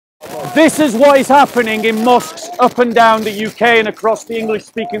This is what is happening in mosques up and down the UK and across the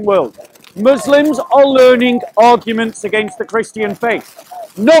English-speaking world. Muslims are learning arguments against the Christian faith,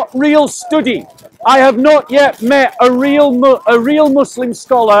 not real study. I have not yet met a real Muslim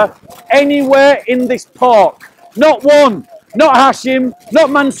scholar anywhere in this park. Not one. Not Hashim, not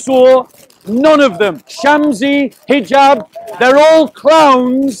Mansour, none of them. Shamsi, Hijab, they're all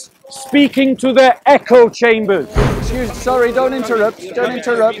clowns speaking to their echo chambers. Sorry, don't interrupt. Don't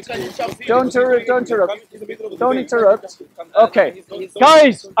interrupt. Don't interrupt. Okay.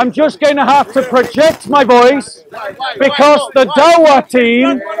 Guys, I'm just going to have to project my voice because the Dawah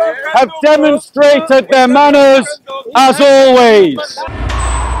team have demonstrated their manners as always.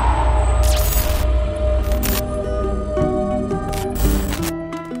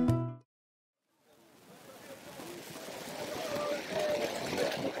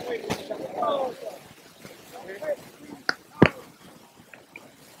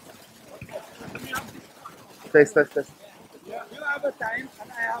 Test. You have a time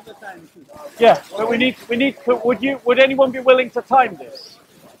and I have a time too. Yeah, but would anyone be willing to time this?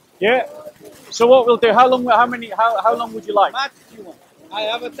 Yeah? So what we'll do, how long would you like? Max you want. I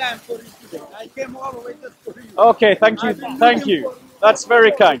have a time for you today. I came all the way just for you. Okay, thank you. That's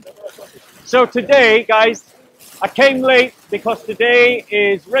very kind. So today, guys, I came late because today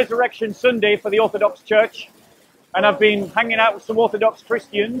is Resurrection Sunday for the Orthodox Church, and I've been hanging out with some Orthodox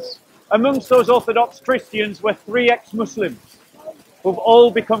Christians. Amongst those Orthodox Christians were 3 ex-Muslims who've all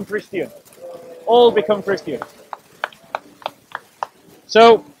become Christian. All become Christian.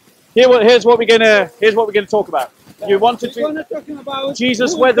 So here's what we're gonna talk about. You wanted to talking about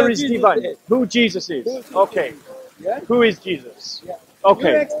Jesus, whether is divine. Who Jesus is. Okay. Yeah? Who is Jesus? Yeah.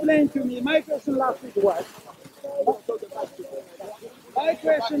 Okay. You explain to me. My question last week was. My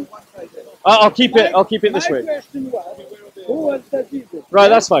question. I'll keep it this way. My question was, who was the Jesus? Right,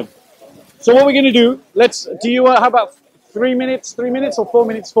 that's fine. So what we're going to do, how about 3 minutes or 4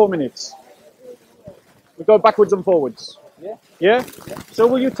 minutes, 4 minutes? We go backwards and forwards. Yeah. Yeah? So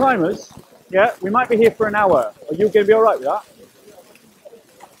will you time us? Yeah? We might be here for an hour. Are you going to be all right with that?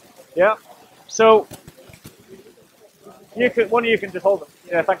 Yeah? So, one of you can just hold them.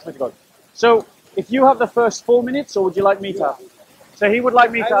 Yeah, thanks, Mr. God. So, if you have the first 4 minutes, or would you like me to have? So he would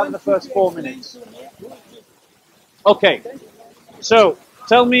like me to have the first 4 minutes. Okay. So,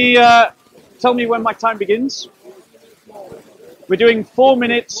 tell me when my time begins. We're doing 4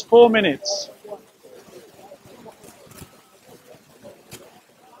 minutes, 4 minutes.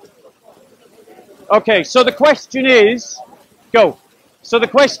 Okay, so the question is, go. So the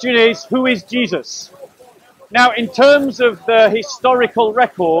question is, who is Jesus? Now, in terms of the historical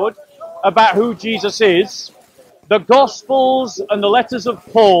record about who Jesus is, the Gospels and the letters of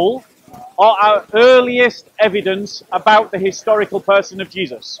Paul are our earliest evidence about the historical person of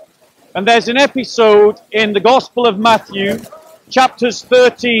Jesus. And there's an episode in the Gospel of Matthew, chapters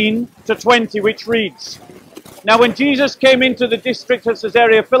 13 to 20, which reads, "Now when Jesus came into the district of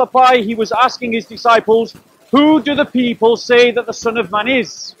Caesarea Philippi, he was asking his disciples, 'Who do the people say that the Son of Man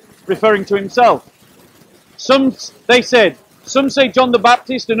is?' Referring to himself. They said, 'Some say John the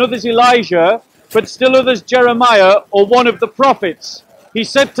Baptist and others Elijah, but still others Jeremiah or one of the prophets.' He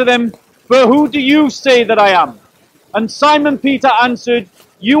said to them, 'But who do you say that I am?' And Simon Peter answered,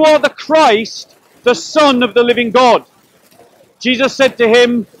 'You are the Christ, the Son of the living God.' Jesus said to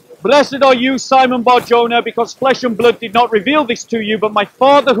him, 'Blessed are you, Simon Bar-Jonah, because flesh and blood did not reveal this to you, but my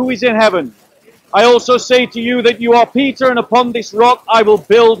Father who is in heaven. I also say to you that you are Peter, and upon this rock I will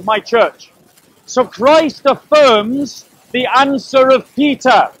build my church.'" So Christ affirms the answer of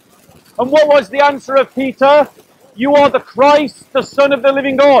Peter. And what was the answer of Peter? "You are the Christ, the Son of the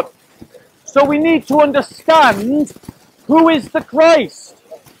living God." So we need to understand, who is the Christ?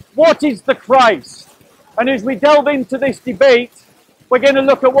 What is the Christ? And as we delve into this debate, we're going to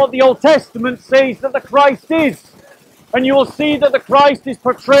look at what the Old Testament says that the Christ is. And you will see that the Christ is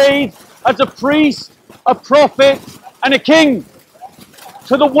portrayed as a priest, a prophet, and a king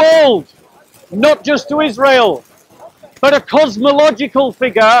to the world, not just to Israel, but a cosmological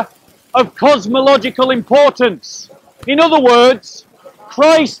figure of cosmological importance. In other words,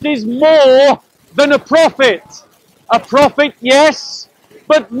 Christ is more than a prophet. A prophet, yes,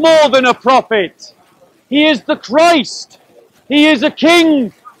 but more than a prophet. He is the Christ. He is a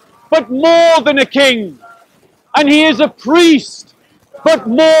king, but more than a king. And he is a priest, but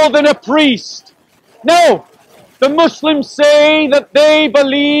more than a priest. Now, the Muslims say that they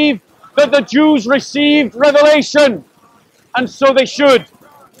believe that the Jews received revelation, and so they should.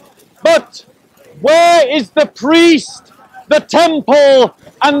 But where is the priest, the temple,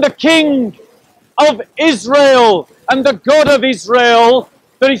 and the king of Israel, and the God of Israel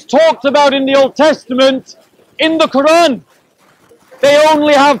that is talked about in the Old Testament in the Quran. They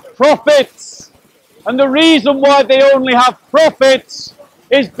only have prophets. And the reason why they only have prophets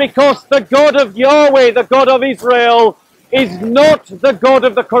is because the God of Yahweh, the God of Israel, is not the God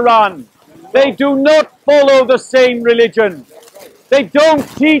of the Quran. They do not follow the same religion. They don't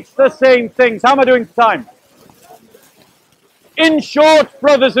teach the same things. How am I doing for time? In short,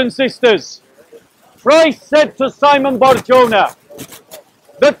 brothers and sisters, Christ said to Simon Bar-Jonah,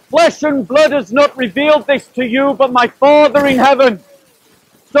 that flesh and blood has not revealed this to you, but my Father in heaven.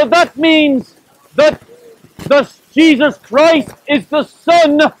 So that means that Jesus Christ is the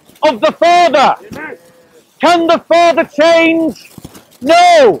Son of the Father. Can the Father change?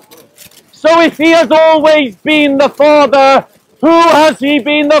 No. So if he has always been the Father, who has he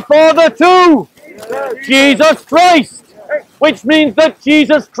been the Father to? Jesus Christ. Which means that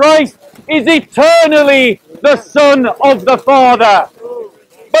Jesus Christ is eternally the Son of the Father.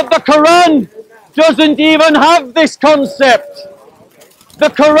 But the Quran doesn't even have this concept. The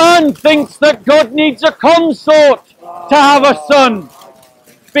Quran thinks that God needs a consort to have a son,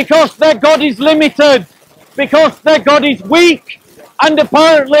 because their God is limited, because their God is weak, and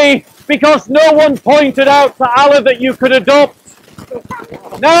apparently because no one pointed out to Allah that you could adopt.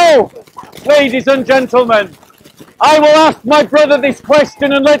 Now, ladies and gentlemen, I will ask my brother this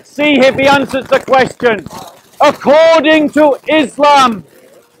question, and let's see if he answers the question. According to Islam,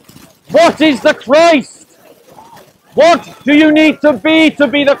 what is the Christ? What do you need to be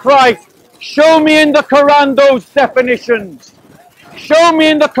the Christ? Show me in the Quran those definitions. Show me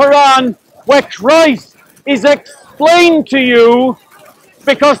in the Quran where Christ is explained to you,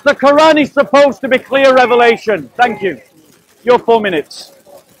 because the Quran is supposed to be clear revelation. Thank you. Your 4 minutes.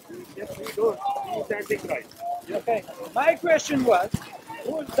 Okay. My question was,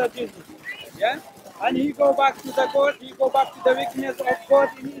 who is the Jesus? Yeah? And he go back to the God, he go back to the weakness of God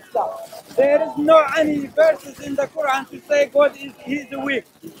in Islam. There is no any verses in the Quran to say God is weak.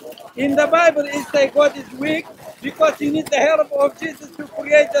 In the Bible it says God is weak because he needs the help of Jesus to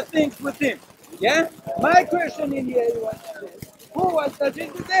create the things with him. Yeah? My question in here was this: who was the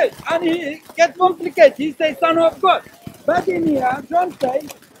Jesus is? And he get complicated. He says Son of God. But in here, John says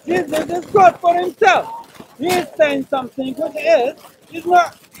Jesus is God for himself. He is saying something which is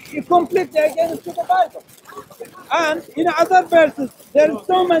not completely against the Bible. And in other verses, there are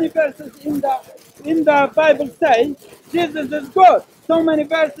so many verses in the Bible say Jesus is God. So many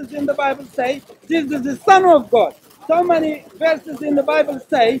verses in the Bible say Jesus is Son of God. So many verses in the Bible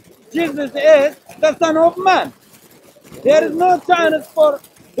say Jesus is the Son of Man. There is no chance for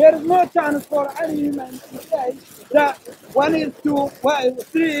any human to say that 1 is 2,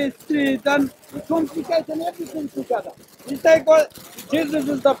 3 is 3, then complicating everything together. He say God, Jesus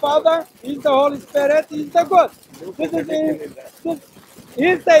is the Father, He's the Holy Spirit, He's the God.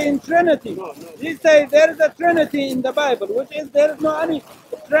 He say in Trinity. He say there is a Trinity in the Bible, which is there is no any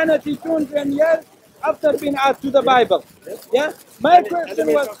Trinity 200 years after being added to the Bible. Yeah. My question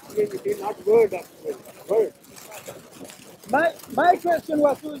was. My question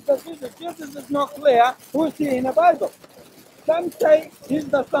was, who is the Jesus? Jesus is not clear who is he in the Bible. Some say he's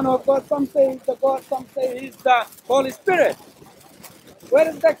the Son of God, some say he's the God, some say he's the Holy Spirit. Where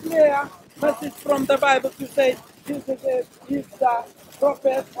is the clear message from the Bible to say Jesus is the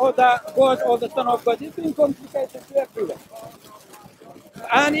prophet or the God or the Son of God? It's been complicated to everyone.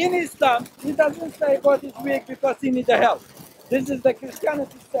 And in Islam, he doesn't say God is weak because he needs help. This is the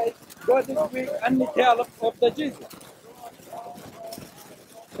Christianity say God is weak and needs help of the Jesus.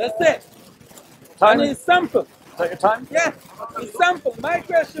 That's it. Time? And it's simple. Is that your time? Yeah, it's simple. My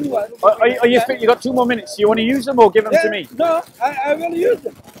question was... Are you fit? You got 2 more minutes. Do you want to use them or give them to me? No, I will use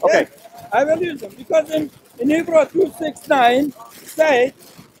them. Okay. Yeah, I will use them. Because in Hebrew 2:6-9 says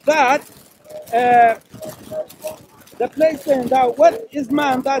that the place saying that what is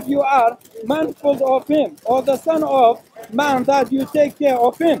man that you are mindful of him, or the son of man that you take care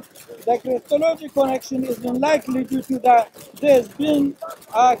of him. The Christology connection is unlikely due to this being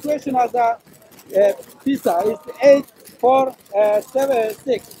a question as a PISA is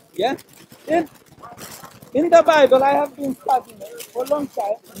 8:4-7-6. Yeah. In the Bible, I have been studying it for a long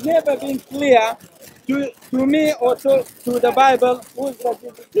time. Never been clear to me or to the Bible who is the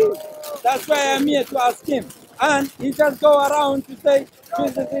Jesus. That's why I'm here to ask him. And he just go around to say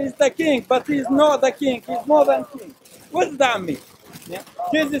Jesus is the king, but he's not the king. He's more than king. What does that mean? Yeah.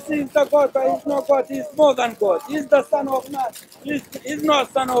 Jesus is the God, but he's not God. He's more than God. He's the Son of Man. He's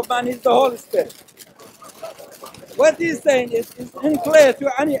not Son of Man. He's the Holy Spirit. What he's saying is unclear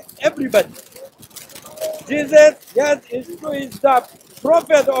to everybody. Jesus, yes, is true. He's the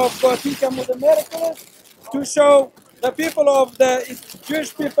prophet of God. He came with the miracles to show the people of the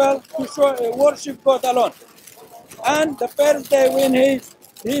Jewish people to worship God alone. And the first day when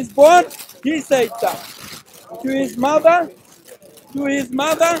he's born, he said that to his mother,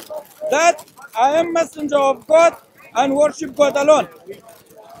 that I am messenger of God and worship God alone.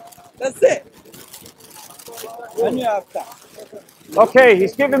 That's it. And you have time. Okay,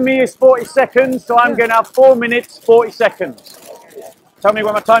 he's given me his 40 seconds, so I'm going to have 4 minutes, 40 seconds. Tell me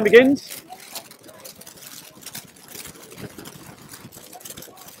when my time begins.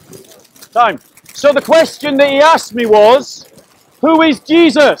 Time. So the question that he asked me was, who is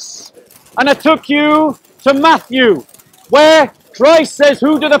Jesus? And I took you to Matthew, where Christ says,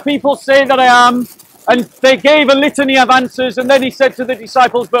 who do the people say that I am? And they gave a litany of answers, and then he said to the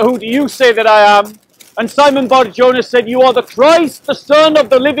disciples, but who do you say that I am? And Simon Bar-Jonah said, you are the Christ, the Son of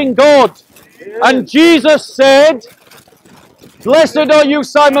the living God. And Jesus said, blessed are you,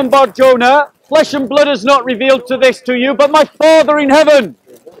 Simon Bar-Jonah. Flesh and blood has not revealed this to you, but my Father in heaven.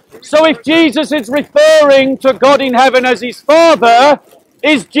 So if Jesus is referring to God in heaven as his Father,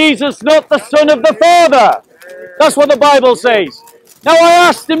 is Jesus not the Son of the Father? That's what the Bible says. Now I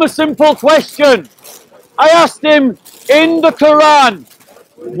asked him a simple question. I asked him, in the Quran,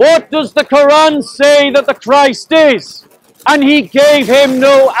 what does the Quran say that the Christ is? And he gave him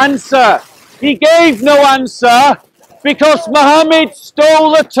no answer. He gave no answer because Muhammad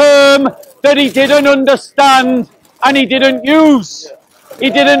stole a term that he didn't understand and he didn't use. He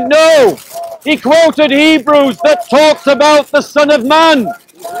didn't know. He quoted Hebrews that talks about the Son of Man.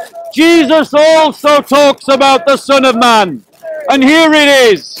 Jesus also talks about the Son of Man. And here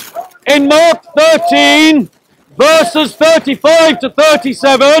it is. In Mark 13, verses 35 to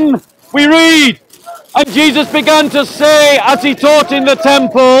 37, we read, and Jesus began to say, as he taught in the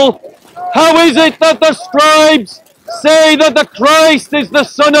temple, how is it that the scribes say that the Christ is the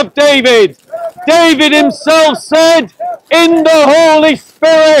son of David? David himself said, in the Holy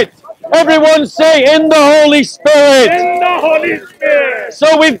Spirit. Everyone say, in the Holy Spirit. In the Holy Spirit.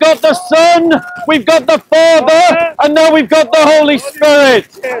 So we've got the Son, we've got the Father, and now we've got the Holy Spirit.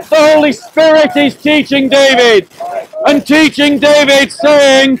 The Holy Spirit is teaching David. And teaching David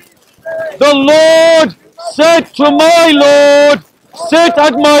saying, the Lord said to my Lord, sit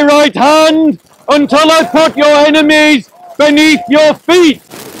at my right hand until I put your enemies beneath your feet.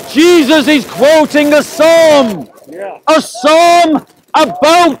 Jesus is quoting a psalm. A psalm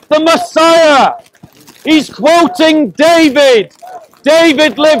about the Messiah. He's quoting David.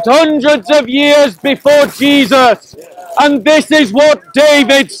 David lived hundreds of years before Jesus. And this is what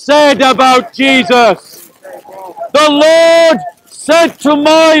David said about Jesus. The Lord said to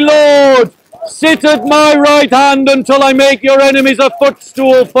my Lord, sit at my right hand until I make your enemies a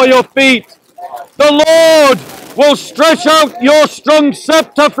footstool for your feet. The Lord will stretch out your strong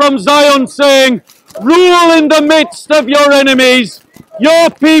scepter from Zion, saying, rule in the midst of your enemies. Your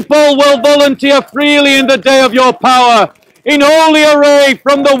people will volunteer freely in the day of your power, in holy array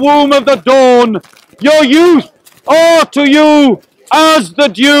from the womb of the dawn. Your youth are to you as the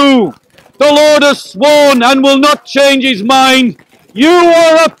dew. The Lord has sworn and will not change his mind. You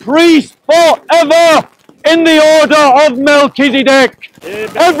are a priest forever in the order of Melchizedek.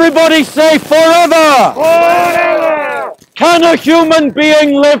 Everybody say forever. Forever. Can a human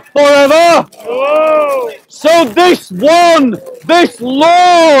being live forever? Oh. So this one, this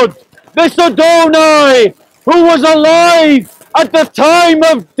Lord, this Adonai, who was alive at the time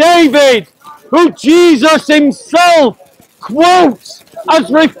of David, who Jesus himself quotes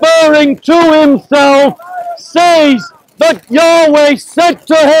as referring to himself, says that Yahweh said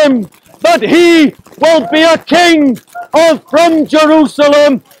to him that he will be a king from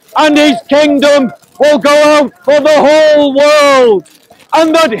Jerusalem, and his kingdom will go out for the whole world,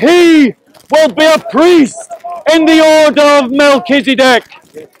 and that he will be a priest in the order of Melchizedek.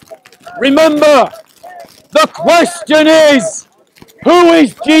 Remember, the question is, who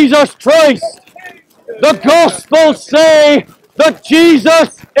is Jesus Christ? The Gospels say that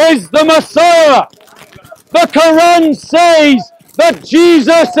Jesus is the Messiah. The Quran says that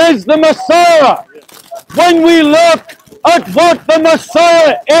Jesus is the Messiah. When we look at what the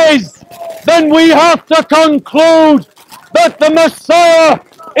Messiah is, then we have to conclude that the Messiah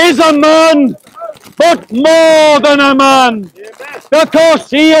is a man, but more than a man, because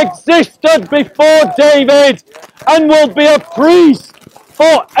he existed before David and will be a priest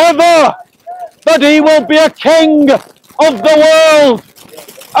forever, that he will be a king of the world.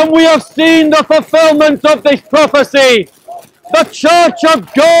 And we have seen the fulfillment of this prophecy. The church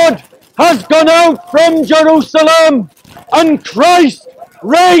of God has gone out from Jerusalem, and Christ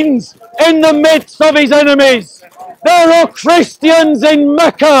reigns in the midst of his enemies. There are Christians in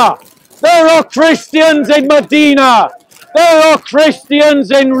Mecca. There are Christians in Medina. There are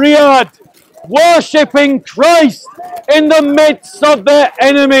Christians in Riyadh worshipping Christ in the midst of their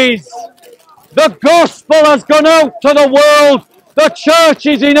enemies. The gospel has gone out to the world. The church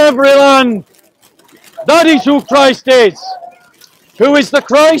is in every land. That is who Christ is. Who is the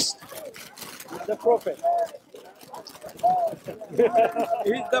Christ? The prophet.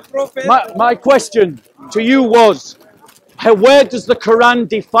 He's the prophet. My question to you was, where does the Quran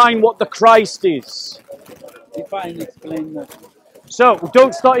define what the Christ is? Define, explain that. So,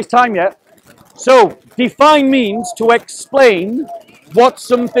 don't start his time yet. So, define means to explain what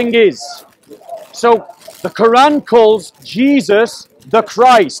something is. So, the Quran calls Jesus the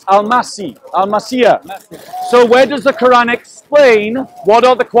Christ, Al-Masih, Al-Masih. So, where does the Quran explain what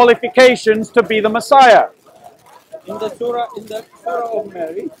are the qualifications to be the Messiah? In the surah of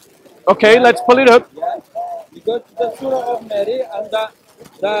Mary. Okay, let's pull it up. Yeah. You go to the surah of Mary and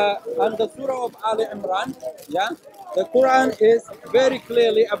the surah of Ali Imran. Yeah. The Quran is very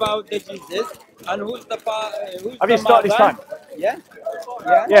clearly about the Jesus and who's the Have you started this time? Yeah.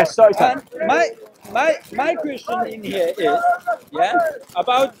 Yeah. Yes, start this time. And my question in here is, yeah,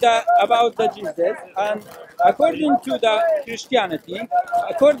 about the Jesus, and according to the Christianity,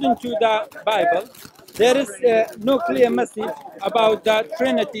 according to the Bible, there is no clear message about the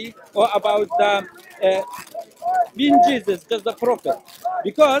Trinity or about the being Jesus, just the prophet,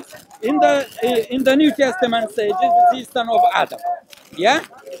 because in the New Testament says Jesus is son of Adam, yeah,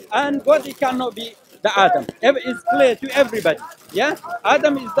 and God he cannot be the Adam. It's clear to everybody, yeah.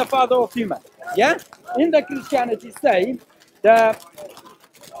 Adam is the father of human, yeah. In the Christianity say the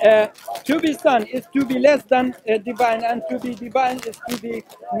to be son is to be less than divine, and to be divine is to be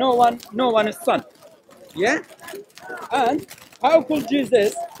no one is son. Yeah? And how could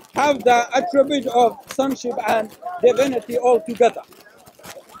Jesus have the attribute of sonship and divinity all together?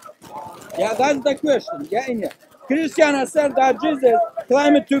 Yeah, that's the question. Yeah, in here. Christians said that Jesus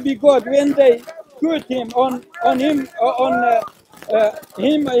claimed to be God when they quote him on him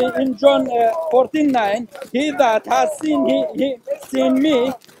in John 14:9. He that has seen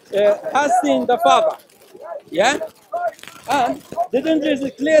me has seen the Father. Yeah? And didn't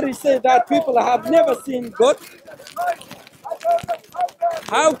Jesus clearly say that people have never seen God?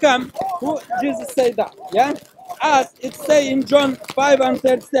 How come Jesus say that? Yeah? As it say in John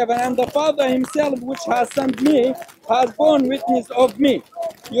 5:37, and the Father himself which has sent me has borne witness of me.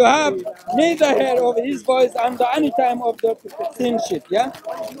 You have neither heard of his voice under any time of the sonship. Yeah?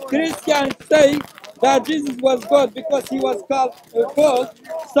 Christians say that Jesus was God because he was called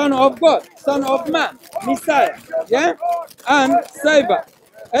Son of God, Son of Man, Messiah, yeah, and Savior.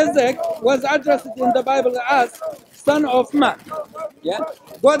 Isaac was addressed in the Bible as Son of Man, yeah.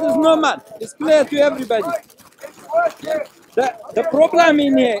 God is no man. It's clear to everybody. Yeah. The problem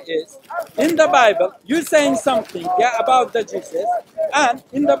in here is, in the Bible, you're saying something, yeah, about the Jesus, and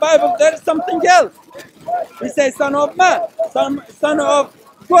in the Bible there is something else. He says Son of Man, Son of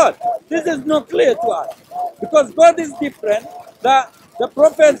God. This is not clear to us, because God is different, the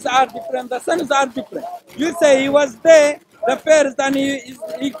prophets are different, the sons are different. You say he was there, the first, and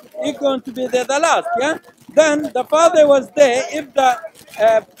he going to be there the last, yeah? Then the Father was there. If the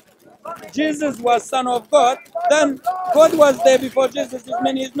Jesus was Son of God, then God was there before Jesus. It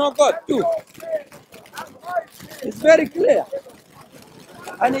means he's not God too. It's very clear.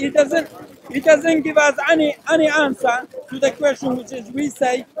 And he doesn't give us any answer to the question, which is we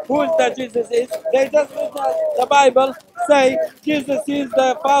say who is the Jesus is. They just read the Bible, say Jesus is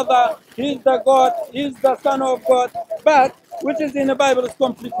the Father, he is the God, he is the Son of God, but which is in the Bible is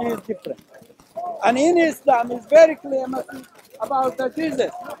completely different. And in Islam is very clear message about the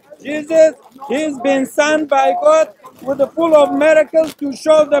Jesus. Jesus, he's been sent by God with the full of miracles to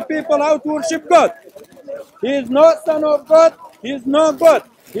show the people how to worship God. He is not Son of God, he is not God.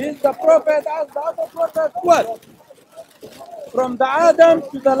 He is the prophet as the other prophets was. From the Adam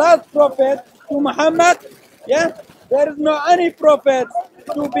to the last prophet to Muhammad, yeah, there is no any prophet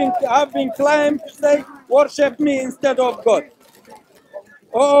have been claimed to say worship me instead of God,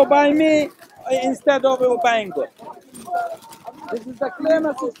 or obey me instead of obeying God. This is the clear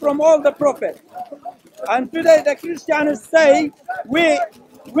message from all the prophets. And today the Christians say we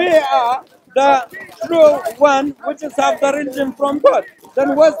are the true one which is have the religion from God.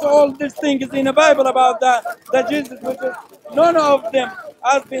 Then what's all these things in the Bible about the Jesus, which is none of them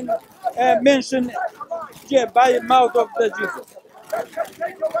has been mentioned by mouth of the Jesus.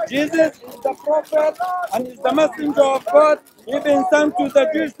 Jesus is the prophet and is the messenger of God. He been sent to the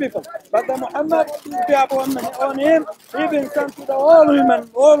Jewish people. But the Muhammad, peace be upon him, he been sent to the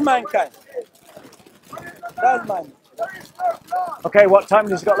all mankind. That's mine. Okay, what time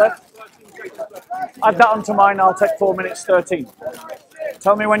has he got left? Add that onto mine, I'll take 4 minutes 13.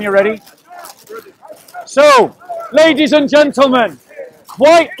 Tell me when you're ready. So, ladies and gentlemen,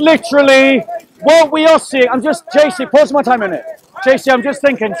 quite literally, what we are seeing, JC, pause my time a minute. JC, I'm just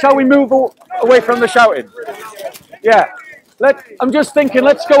thinking, shall we move away from the shouting? Yeah. I'm just thinking,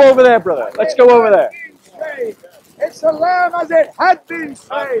 let's go over there, brother. Let's go over there. It's the lamb as it had been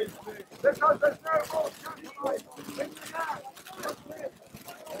slain. Because there's no more sacrifice.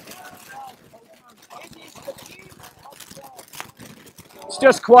 It's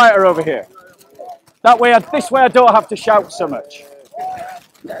just quieter over here. This way I don't have to shout so much.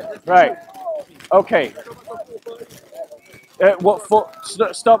 Right. Okay.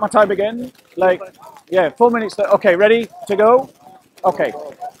 Start my time again? 4 minutes. Okay, ready to go? Okay,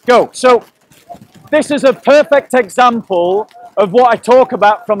 go. So, this is a perfect example of what I talk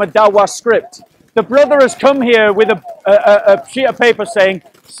about from a Dawah script. The brother has come here with a sheet of paper saying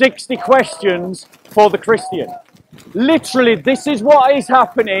 60 questions for the Christian. Literally, this is what is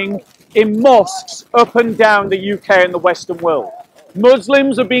happening in mosques up and down the UK and the Western world.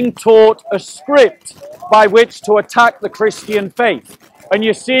 Muslims are being taught a script by which to attack the Christian faith. And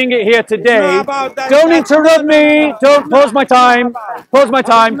you're seeing it here today. Don't interrupt me. Don't pause my time. Pause my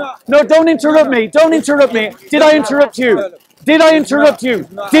time. No, don't interrupt me. Don't interrupt me. Did I interrupt you? Did I interrupt you?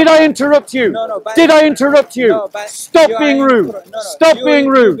 Did I interrupt you? Did I interrupt you? Stop being rude. Stop being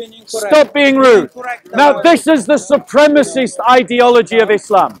rude. Stop being rude. Now, this is the supremacist ideology of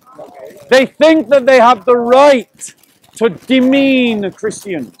Islam. They think that they have the right to demean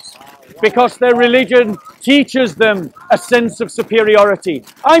Christians because their religion teaches them a sense of superiority.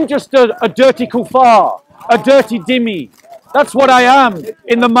 I'm just a dirty kuffar, a dirty dhimmi. That's what I am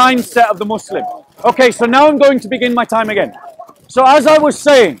in the mindset of the Muslim. Okay, so now I'm going to begin my time again. So as I was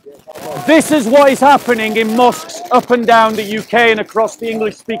saying, this is what is happening in mosques up and down the UK and across the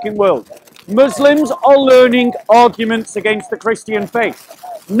English-speaking world. Muslims are learning arguments against the Christian faith,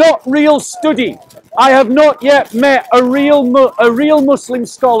 not real study. I have not yet met a real Muslim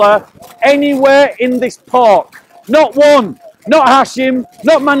scholar anywhere in this park. Not one. Not Hashim,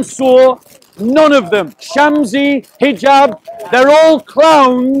 not Mansour, none of them. Shamsi, Hijab, they're all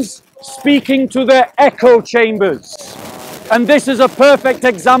clowns speaking to their echo chambers. And this is a perfect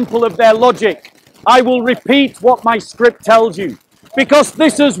example of their logic. I will repeat what my script tells you, because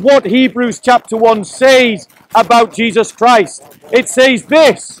this is what Hebrews chapter 1 says about Jesus Christ. It says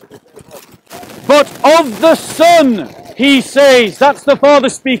this, but of the Son, he says, that's the Father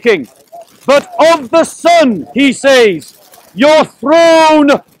speaking, but of the Son, he says, your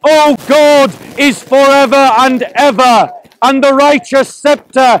throne, O God, is forever and ever, and the righteous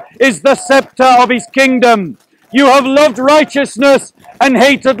scepter is the scepter of his kingdom. You have loved righteousness and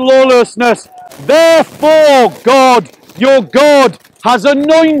hated lawlessness. Therefore, God, your God, has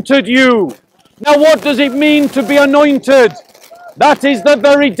anointed you. Now, what does it mean to be anointed? That is the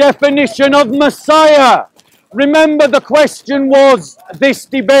very definition of Messiah. Remember, the question was this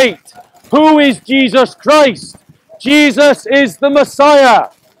debate. Who is Jesus Christ? Jesus is the Messiah.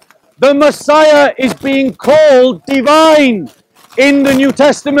 The Messiah is being called divine in the New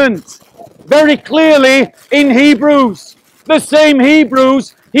Testament. Very clearly in Hebrews. The same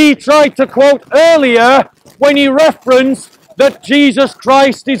Hebrews he tried to quote earlier when he referenced that Jesus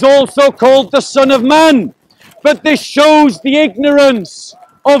Christ is also called the Son of Man. But this shows the ignorance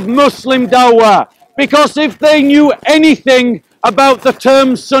of Muslim Dawah. Because if they knew anything about the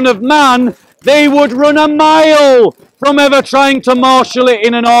term Son of Man, they would run a mile from ever trying to marshal it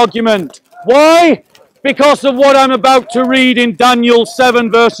in an argument. Why? Because of what I'm about to read in Daniel 7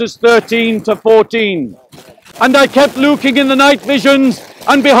 verses 13 to 14. And I kept looking in the night visions,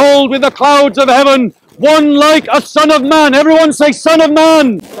 and behold, with the clouds of heaven, one like a Son of Man. Everyone say, Son of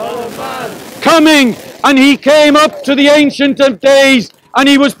Man. Son of Man. Coming, and he came up to the Ancient of Days, and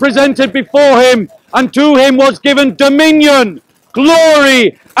he was presented before him, and to him was given dominion,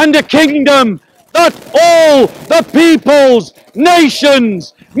 glory, and a kingdom, that all the peoples,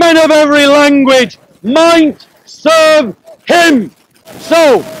 nations, men of every language, might serve him.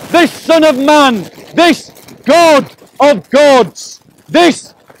 So, this Son of Man, this God of gods,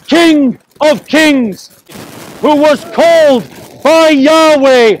 this King of kings, who was called by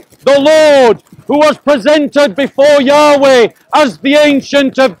Yahweh, the Lord, who was presented before Yahweh as the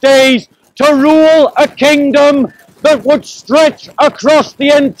Ancient of Days to rule a kingdom that would stretch across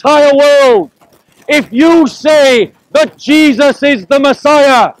the entire world. If you say that Jesus is the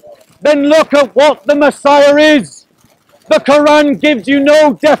Messiah, then look at what the Messiah is. The Quran gives you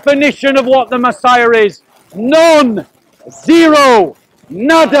no definition of what the Messiah is. None. Zero.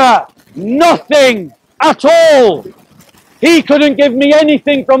 Nada. Nothing at all. He couldn't give me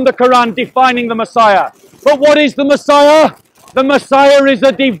anything from the Quran defining the Messiah. But what is the Messiah? The Messiah is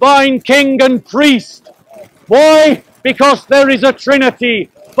a divine king and priest. Why? Because there is a Trinity,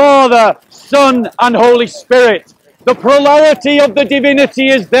 Father, Son, and Holy Spirit. The plurality of the divinity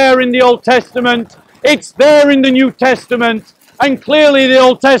is there in the Old Testament. It's there in the New Testament. And clearly the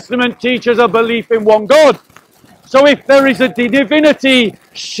Old Testament teaches a belief in one God. So if there is a divinity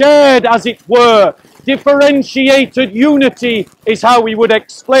shared, as it were, differentiated unity is how we would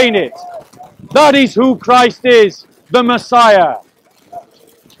explain it. That is who Christ is, the Messiah.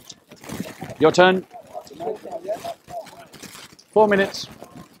 Your turn. 4 minutes.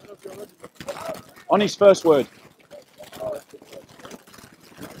 On his first word.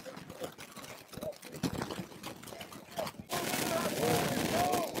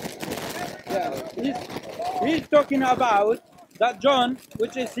 He's talking about that John,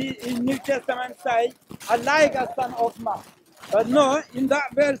 which is in New Testament say, like a son of man. But no, in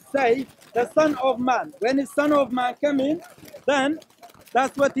that verse say, the son of man. When the son of man come in, then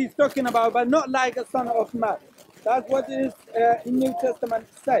that's what he's talking about, but not like a son of man. That's what it is in New Testament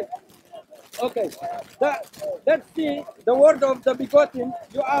say. Okay, let's see the word of the begotten.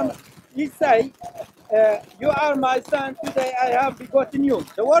 He say, you are my son, today I have begotten you.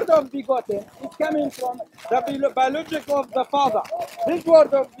 The word of begotten is coming from the biologic of the father. This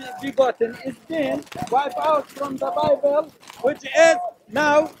word of begotten is being wiped out from the Bible, which is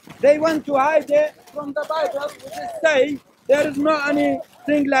now they want to hide it from the Bible, which is saying there is not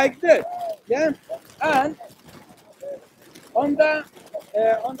anything like this. Yeah, and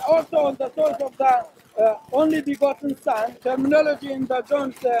also on the source of the only begotten Son, terminology in the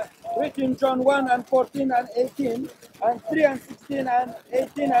John's written John 1 and 14 and 18, and 3 and 16 and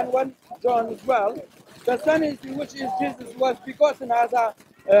 18 and 1 John as well. The Son is, which is Jesus, was begotten as a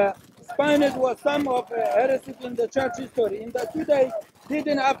Spanish was some of heresy in the church history. In the 2 days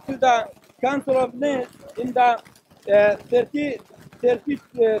leading up to the Council of Nice in the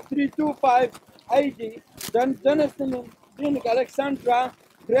 325 AD, then Jonathan Alexandra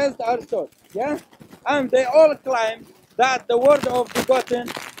graced our church, yeah? And they all claim that the word of begotten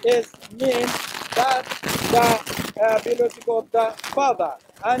is mean that the biological of the Father,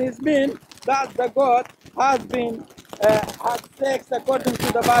 and it means that the God has been has sex according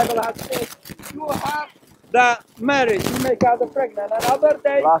to the Bible, has sex to have the marriage, to make her the pregnant. Another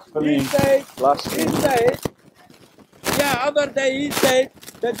day he said, yeah, other day he said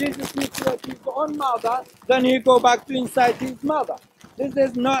that Jesus needs to his own mother, then he go back to inside his mother. This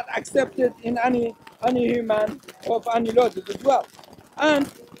is not accepted in any human of any logic as well. And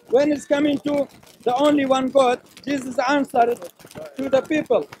when it's coming to the only one God, Jesus answered to the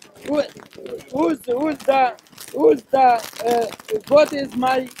people, who's the God is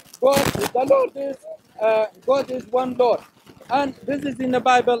my God, the Lord is God is one Lord. And this is in the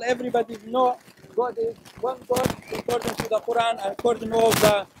Bible, everybody knows God is one God according to the Quran and according to all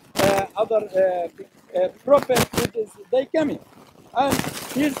the other prophets which is they coming. And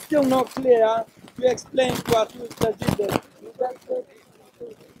he's still not clear to explain to us who is the Jesus.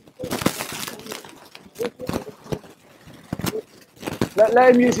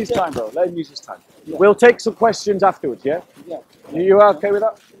 Let him use his time, bro. Let him use his time. Yeah. We'll take some questions afterwards, yeah? Yeah. You are okay with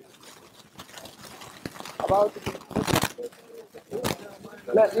that? About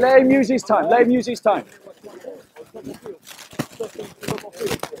let him use his time. Let him use his time.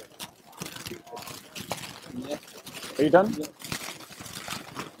 Are you done? Yeah.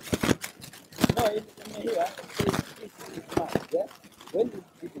 No, in here, it's man, yeah? When is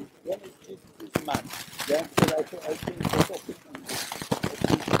Jesus man? Yeah? So I think the topic is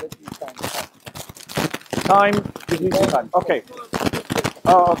time. He's using time. Okay.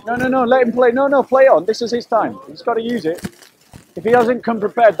 Oh, no, let him play. No, play on. This is his time. He's got to use it. If he hasn't come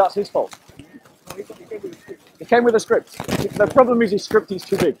prepared, that's his fault. He came with a script. The problem is his script is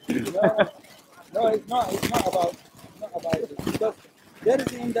too big. No, it's not. It's not about it. Because there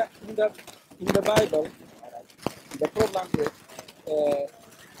is in the Bible, the problem is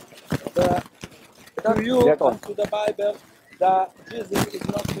to you and to the Bible that Jesus is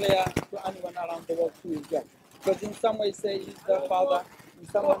not clear to anyone around the world who is God. Because in some way say he's the Father, in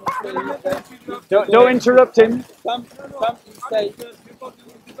some way say he's the Don't interrupt him. Some say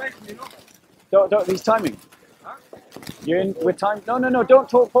Don't. He's timing. You're in with time. No. Don't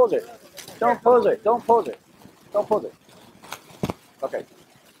pause it. Don't pause it. Don't pause it. Don't pause it. Okay.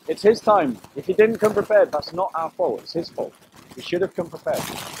 It's his time. If he didn't come prepared, that's not our fault. It's his fault. He should have come prepared.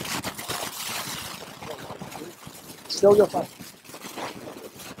 Still your time.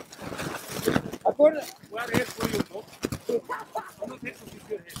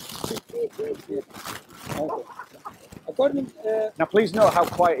 according. Now, please note how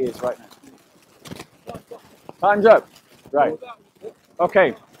quiet he is right now. Time's up. Right.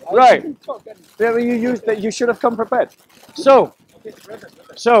 Okay. Right. Yeah, you used that. You should have come prepared. So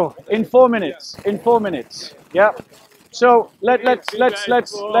in 4 minutes. In 4 minutes. Yeah. So let's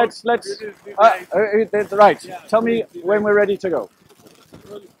right. Tell me when we're ready to go.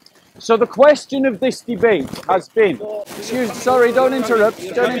 So the question of this debate has been, sorry, don't interrupt,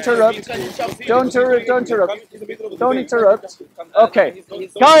 Okay,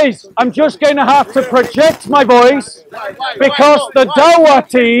 guys, I'm just going to have to project my voice because the Dawah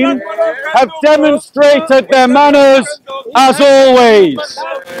team have demonstrated their manners as always.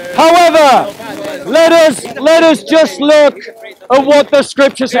 However, let us just look at what the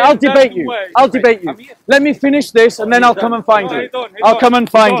scriptures say. I'll debate you. Let me finish this and then I'll come and find you. I'll come and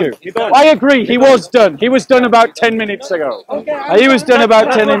find you. I agree, he was done. He was done about 10 minutes ago. He was done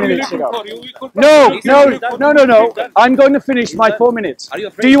about 10 minutes ago. No. I'm going to finish my 4 minutes.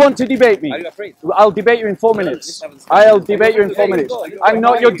 Do you want to debate me? I'll debate you in 4 minutes. I'll debate you in 4 minutes. I'm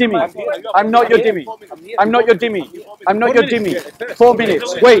not your dimmy. 4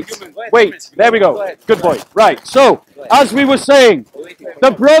 minutes. Wait. There we go. Good boy. Right. So, as we were saying,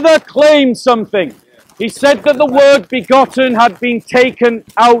 the brother claimed something. He said that the word begotten had been taken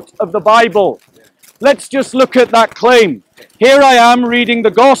out of the Bible. Let's just look at that claim. Here I am reading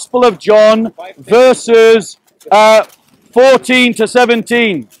the Gospel of John, verses 14 to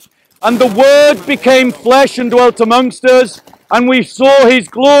 17. And the Word became flesh and dwelt amongst us, and we saw his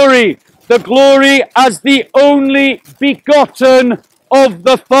glory, the glory as the only begotten of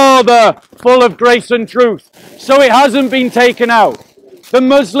the Father, full of grace and truth. So it hasn't been taken out. The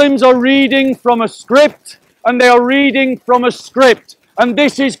Muslims are reading from a script, and they are reading from a script. And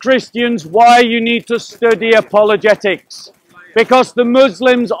this is, Christians, why you need to study apologetics. Because the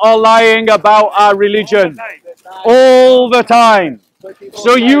Muslims are lying about our religion all the time.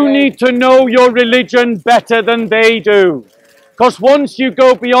 So you need to know your religion better than they do. Because once you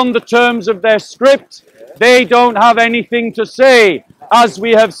go beyond the terms of their script, they don't have anything to say, as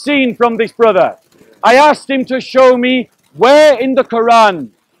we have seen from this brother. I asked him to show me where in the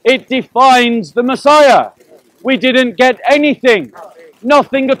Quran it defines the Messiah. We didn't get anything.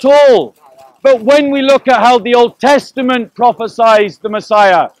 Nothing at all. But when we look at how the Old Testament prophesies the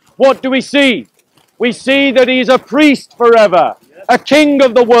Messiah, what do we see? We see that he is a priest forever, a king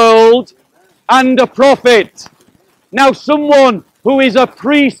of the world, and a prophet. Now someone who is a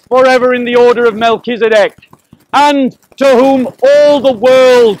priest forever in the order of Melchizedek, and to whom all the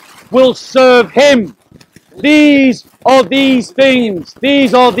world will serve him. These are these things.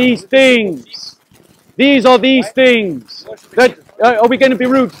 That, are we going to be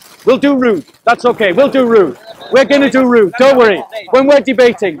rude? We'll do rude. That's okay. We'll do rude. We're going to do rude. Don't worry. When we're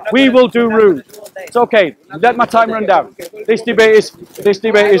debating, we will do rude. It's okay. Let my time run down. This debate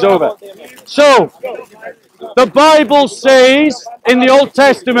is over. So, the Bible says in the Old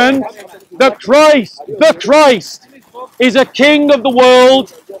Testament that the Christ is a king of the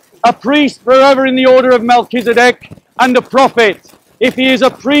world, a priest forever in the order of Melchizedek, and a prophet. If he is a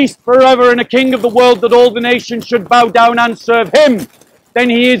priest forever and a king of the world, that all the nations should bow down and serve him, then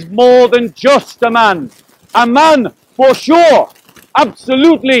he is more than just a man. A man, for sure.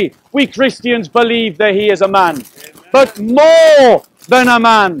 Absolutely, we Christians believe that he is a man. But more than a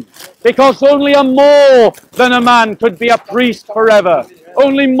man. Because only a more than a man could be a priest forever.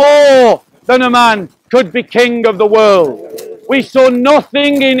 Only more than a man could be king of the world. We saw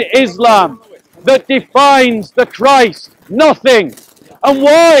nothing in Islam that defines the Christ. Nothing. And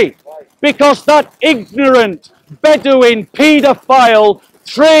why? Because that ignorant Bedouin paedophile,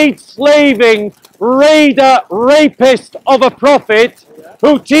 trade-slaving, raider, rapist of a prophet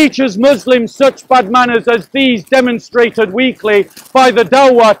who teaches Muslims such bad manners as these demonstrated weekly by the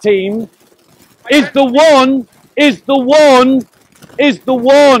Dawah team is the one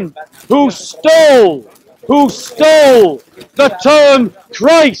who stole the term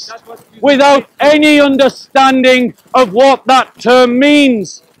Christ without any understanding of what that term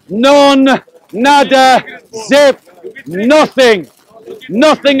means. None, nada, zip, nothing.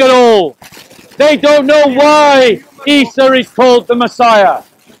 Nothing at all. They don't know why Isa is called the Messiah.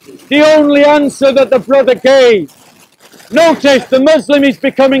 The only answer that the brother gave. Notice the Muslim is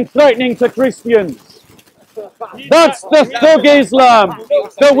becoming threatening to Christians. That's the thug Islam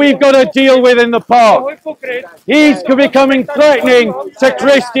that we've got to deal with in the park. He's becoming threatening to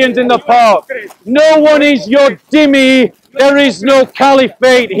Christians in the park. No one is your dhimmi. There is no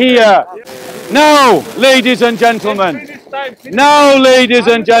caliphate here. Now, ladies and gentlemen. Now, ladies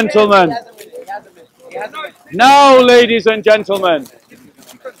and gentlemen. Now, ladies and gentlemen.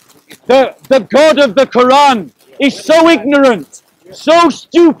 The God of the Quran is so ignorant, so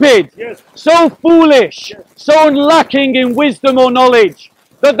stupid, so foolish, so lacking in wisdom or knowledge,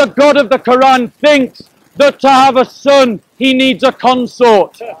 that the God of the Quran thinks that to have a son, he needs a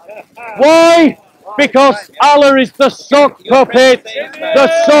consort. Why? Because Allah is the sock puppet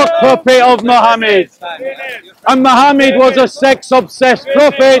of Muhammad. And Muhammad was a sex-obsessed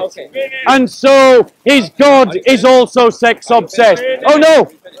prophet, and so his God is also sex-obsessed. Oh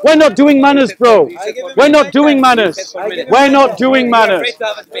no, we're not doing manners, bro. We're not doing manners. We're not doing manners.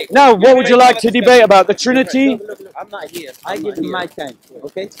 Now, what would you like to debate about? The Trinity? I'm not here. I give him my time.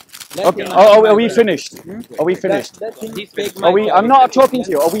 Okay? Okay. Are we finished? Are we finished? Are we? I'm not talking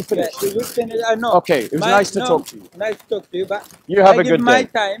to you. Are we finished? Okay. It was nice to talk to you. Nice to talk to you, but you have a good day. my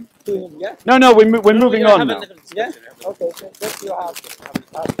time to him, yeah? No, we're moving on now. Yeah? Okay, so that's your house.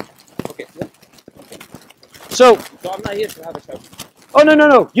 Okay. Yeah. So I'm not here to have a chat. Oh,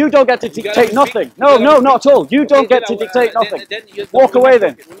 no. You don't get to dictate nothing. No, not at all. You don't get to dictate nothing. Walk away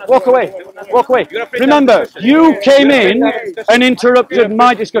then. Walk away. Walk away. Remember, you came in and interrupted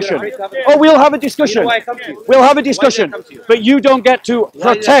my discussion. Oh, we'll have a discussion. We'll have a discussion. But you don't get to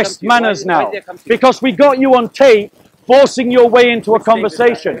protest manners now. Because we got you on tape forcing your way into a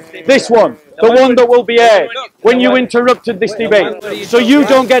conversation. This one. The one that will be aired when you interrupted this debate. So you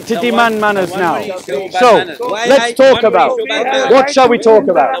don't get to demand manners now. So let's talk about what shall we talk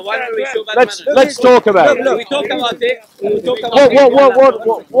about? Let's talk about.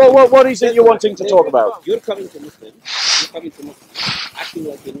 What is it you're wanting to talk about? You're coming to Muslim. Acting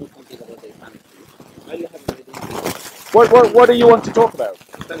like you know something about the Islamic faith. What do you want to talk about?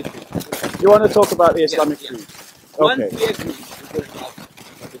 You want to talk about the Islamic creed? Okay.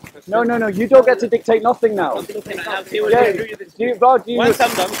 No. You don't get to dictate nothing now. No.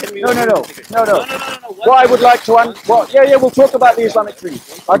 What I would like to we'll talk about the Islamic creed.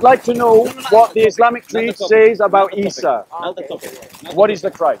 I'd like to know what the Islamic creed says about Isa. What is the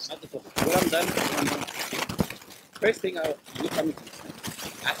Christ? First thing you come to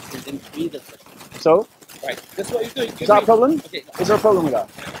asking them to be the question. So? Right. That's what you're doing. Is that a problem? Okay. Is there a problem with that?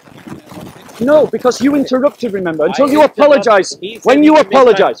 No, because you interrupted, remember, until you apologize. When you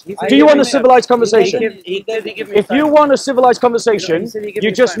apologize, do you want a civilized conversation? If you want a civilized conversation,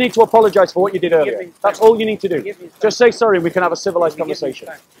 you just need to apologize for what you did earlier. That's all you need to do. Just say sorry, we can have a civilized conversation.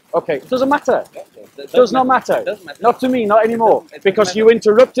 Okay, it doesn't matter. It does not matter. Not to me, not anymore. Because you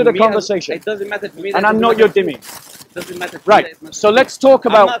interrupted a conversation. It doesn't matter to me. And I'm not your dhimmi. Right, so let's talk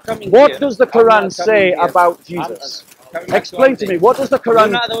about what does the Quran say about Jesus? Explain to me, what does the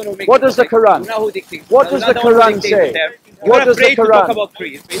Quran say? What does the Quran say? What does the Quran?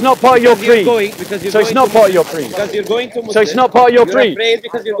 It's not part of your creed. So it's not part of your creed. So it's not part of your creed.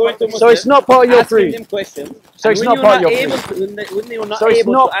 So it's not part of your creed. So it's not part of your creed. So it's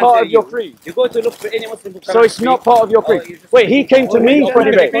not part of your creed. You go to look for any Muslim. So it's not part of your creed. Wait, he came to me for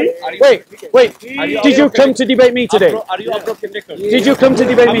debate. Wait. Did you come to debate me today? Did you come to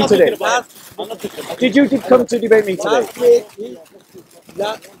debate me today? Did you come to debate me today?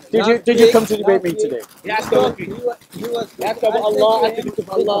 Did you come to debate me today? You asked about Allah,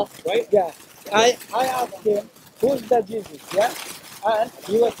 Allah, right? Yeah. I asked him, who's the Jesus? Yeah. And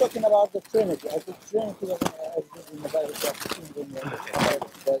he was talking about the Trinity. I said Trinity was in the Bible.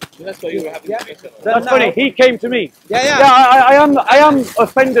 That's why you were having That's funny. He came to me. Yeah. I am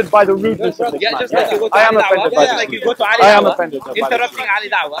offended by the rudeness of this man. I am offended by this. I am offended. Interrupting Ali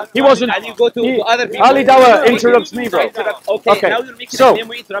Dawah. He wasn't. And you go to other people. Ali Dawah interrupts me, bro. Okay. So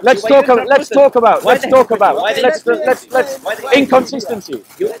let's talk about inconsistency.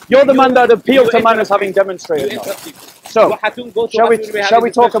 You're the man that appealed to man as having demonstrated. So shall we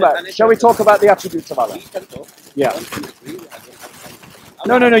talk about the attributes of Allah? Yeah.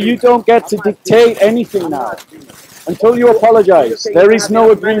 No. You don't get to dictate anything now until you apologize. There is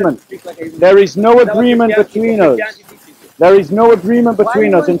no agreement. There is no agreement between us. There is no agreement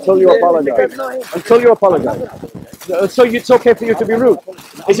between us until you apologize. Until you apologize. So it's okay for you to be rude.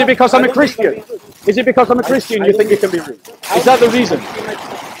 Is it because I'm a Christian? Is it because I'm a Christian you think you can be rude? Is that the reason?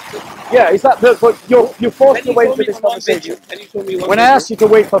 Yeah, is that the, but you forced your way into this conversation. When I asked you to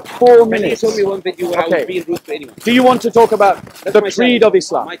wait for 4 minutes, okay. Do you want to talk about the creed of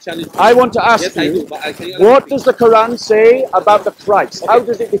Islam? I want to ask you, what does the Quran say about the Christ? How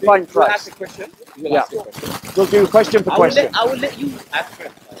does it define Christ? Yeah, we'll do question for question. I will let you ask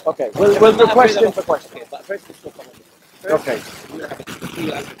first. Okay, we'll do question for question. Okay.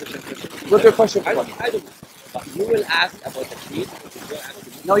 We'll do question for question. I don't know. But you will ask about the creed.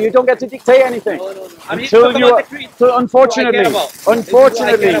 No, you don't get to dictate anything. No. I'm here to Until talk you, about the creed. so unfortunately,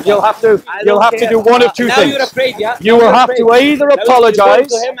 about. you'll have to do one of two now things. You're afraid, yeah? You will have to either apologize.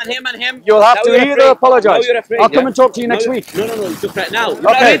 To him and him. You'll have Now to you're either afraid. apologize. Now you're afraid, I'll come and talk to you No, next week. No. It's right now. You're Okay.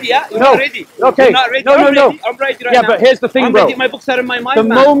 not ready, yeah? You're No. not ready. Okay. You're not ready. No. I'm ready right Yeah, now. but here's the thing, I'm bro. ready. My books are in my mind, The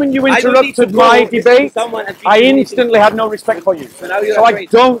man. moment you I don't need to interrupted go my listen to debate, someone and I teach me instantly had no respect for you. now you're So I afraid.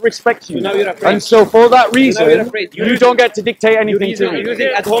 don't respect you. So now you're afraid. And so for that reason, you're afraid. you don't get to dictate anything to You're me. using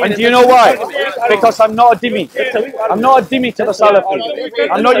at home And and do you that's know why? argument. Because I'm not a dhimmi. I'm not a dhimmi to the Salafi.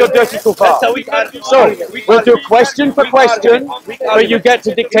 I'm not your dirty kuffar. That's how we argue. So we'll do question for question, but you get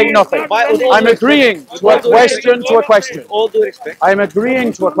to dictate nothing. I'm agreeing to a question to a question. All due respect. I'm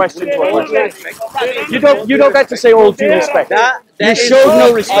agreeing to a question to a question. You don't get to say all due respect. You showed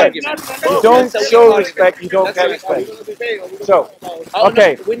no respect. You don't show respect. You don't get respect. So,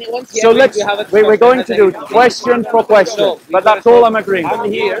 okay. So we're going to do question for question. But that's all I'm agreeing I'm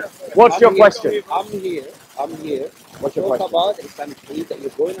with. here. What's your question? I'm here. What's your Talk question? about the Islamic creed that you're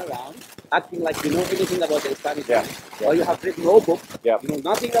going around acting like you know anything about the Islamic Yeah. creed. Or you have written no book. Yeah. You know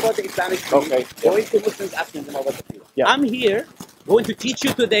nothing about the Islamic creed. Okay. Going to Muslims asking them about the creed. Yeah. I'm here going to teach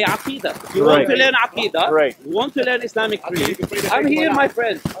you today Aqidah. If you Great. want to learn Aqidah, Great. you want to learn Islamic creed, I'm here, my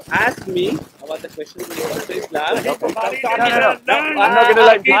friend. Ask me about the questions related to Islam. No. I'm not going to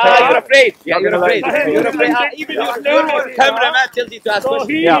let you You're afraid. Yeah, Not you're gonna let afraid. you- You're afraid. Even your cameraman tells you to ask questions.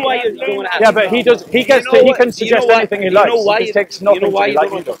 You Yeah. know why you don't want to ask. Yeah, but he does. He gets. He can suggest anything he likes. He just takes nothing You know why to you me like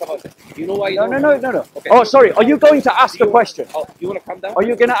don't you want to do. talk about it? You know why you No, don't no. Okay. Oh, sorry. Are you going to ask a question? Oh, you want to come down? Are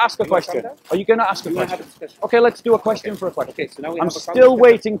you going to ask a question? calm down? Are you going to ask a You want to have a question? discussion? Okay, let's do a question for a question. Okay, so now we I'm have a still conversation.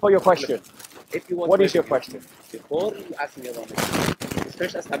 waiting for your question. If you want What to is your question? Before you ask me about it,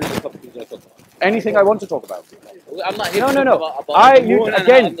 first establish the topic you're going to talk about. Anything I want to talk about. I'm not here No, to no, talk no. about the moon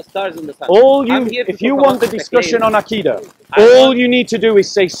Again, and the stars and the sun. All I'm you, here to if you talk want the about discussion on claims. Akida, I all want- you need to do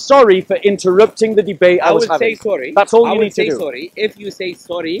is say sorry for interrupting the debate I I was will say having. sorry. That's all I you will need to say do. sorry if you say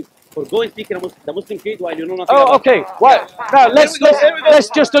sorry for going speaking the Muslim creed while you know nothing Oh, about okay. it. Well, now let's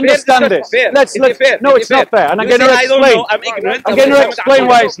just understand this. Fair. Let's fair. no, it's not fair. And I'm You going to say, I don't explain. know, I'm ignorant. I'm going to explain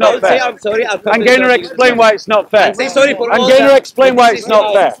why it's not I'll say fair. I'm sorry. I'll come I'm to going to the- explain why it's not fair. And say sorry for I'm all going to that- explain why it's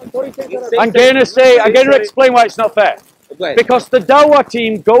not fair. I'm going to explain why it's not fair. Go ahead. Because the Dawah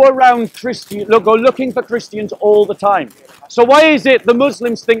team go around go looking for Christians all the time. So why is it the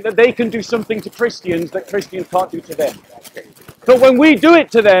Muslims think that they can do something to Christians that Christians can't do to them? But when we do it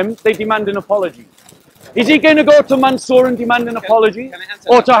to them, they demand an apology. Is he going to go to Mansour and demand an apology? Can I answer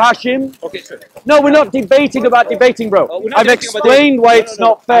Or that? to Hashim? Okay, sure. No, we're not debating about debating, bro. We're not I've debating about explained debating. why No, it's no.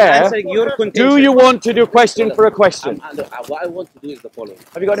 not I'm fair. answering your contention. Do you want to do question for a question? What I want to do is the following.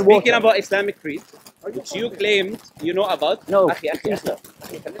 Have you got any Speaking water? about Islamic creed, which you claimed you know about. No, Akhi, it's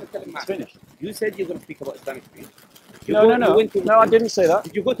akhi. finished. You said you're going to speak about Islamic creed. You No, go- no, you no. went to No, I didn't say that.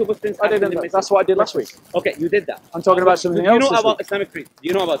 Did you go to Muslims? I asking didn't. them That's what I did last week. Okay, you did that. I'm talking about something Do you else know this about week. Islamic creed? Do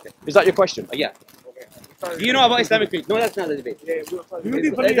you know about it? Is that your question? Yeah. Do you know about Islamic creed? No, that's not the debate.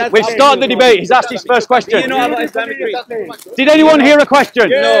 We've started the debate. He's asked his first Do you question. know about Islamic creed? Did anyone hear a question?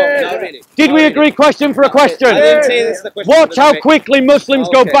 No, not really. Did we agree question for a question? I didn't say this is the question. Watch of the how debate. quickly Muslims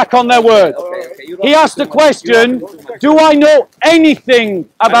go Okay. back on their word. Okay. You don't He have asked to a do much. question, You don't have to do much. do I know anything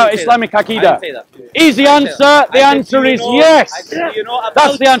about I didn't say Islamic that. I Aqidah? didn't say that. Is the I didn't say answer? that. The I said, answer do you is know- yes. I said, do you know about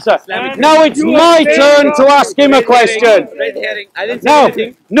That's the answer. Islamic Now creed? it's my turn to ask him a Red question. herring, red herring. I didn't say Now, anything.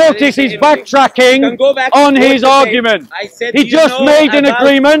 I notice didn't say he's anything. You backtracking can go back on to his the tape. argument. I said, He do you just know made an about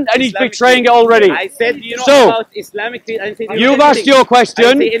agreement and he's Islamic betraying creed? it already. I said, do you know So, about Islamic creed? I didn't say, do you You've know asked anything? your I question.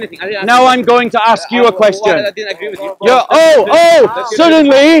 didn't say anything. I didn't ask Now you I'm going to ask you a I question. didn't agree with you. Oh,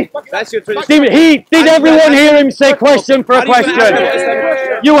 suddenly, That's your tradition. did everyone hear him say question for a Are you gonna ask about question? Islamic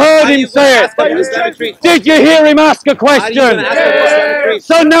creed? You heard Are him you say gonna it. ask about Islamic creed? Did you hear him ask a Are you question? gonna ask about Islamic creed?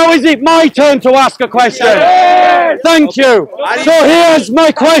 So now is it my turn to ask a question? Thank you. So here's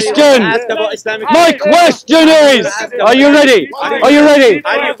my question. Ask about Islamic creed. My question is, are you ready? Are you ready?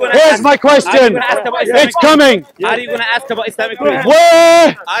 Are you gonna Here's ask- my Are you question. gonna ask about Islamic It's coming. Are you going to ask about Islamic creed?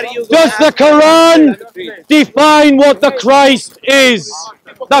 Where Are you gonna does ask the about Quran Islamic creed? define what the Christ is?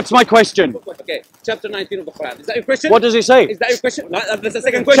 That's my question. Okay, chapter 19 of the Quran. Is that your question? What does it say? Is that your question? No, that's the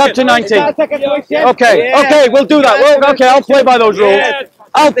second question. Chapter 19. Yeah. Okay, Yeah. okay, we'll do that. Well, okay, I'll play by those rules. Yes.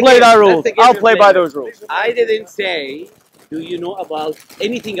 I'll That's the play game. that That's rules. the game I'll you're play by playing. those rules. I didn't say, do you know about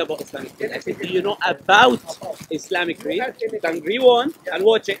anything about Islamic creed? I said, do you know about Islamic creed? You can rewind and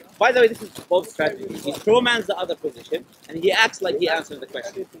watch it. By the way, this is Bob's strategy. He strawmans the other position and he acts like he answered the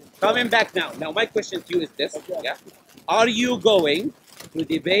question. Coming back now. Now, my question to you is this. Yeah? Are you going to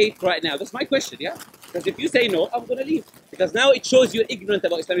debate right now? That's my question, yeah? Because if you say no, I'm going to leave. Because now it shows you're ignorant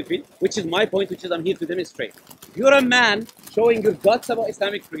about Islamic creed, which is my point, which is I'm here to demonstrate. You're a man showing your guts about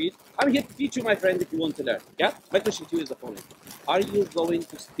Islamic creed. I'm here to teach you, my friend, if you want to learn. Yeah? My question to you is the following. Are you going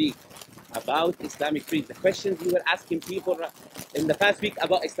to speak about Islamic creed? The questions you were asking people in the past week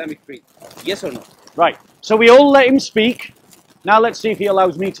about Islamic creed. Yes or no? Right. So we all let him speak. Now let's see if he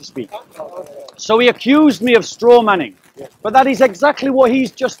allows me to speak. So he accused me of straw manning. But that is exactly what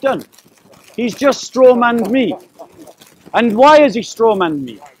he's just done. He's just straw manned me. And why has he straw manned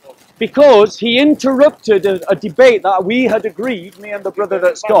me? Because he interrupted a debate that we had agreed, me and the brother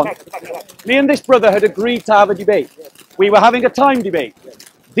that's gone. Me and this brother had agreed to have a debate. We were having a time debate.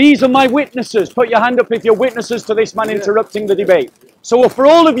 These are my witnesses. Put your hand up if you're witnesses to this man interrupting the debate. So for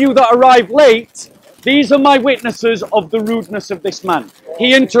all of you that arrived late, these are my witnesses of the rudeness of this man.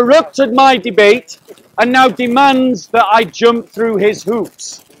 He interrupted my debate and now demands that I jump through his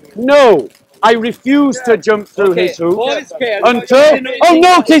hoops. No, I refuse to jump through his hoops until... Oh,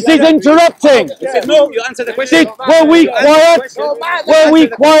 notice he's interrupting. You said no, you answered the question. Were we quiet? Were we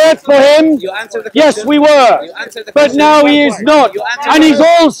quiet for him? You answered the question. Yes, we were. But now he is not. And he's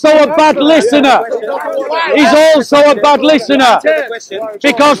also a bad listener. He's also a bad listener.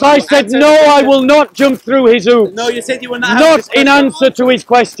 Because I said, no, I will not jump through his hoops. No, you said you will not. Not in answer to his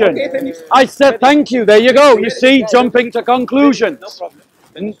question. I said, thank you. There you go. You see, jumping to conclusions. No problem.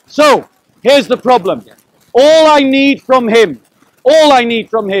 And so, here's the problem. All I need from him,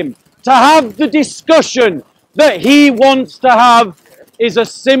 to have the discussion that he wants to have is a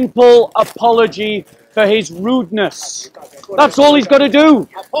simple apology for his rudeness. That's all he's got to do.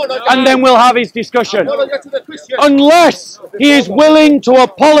 And then we'll have his discussion. Unless he is willing to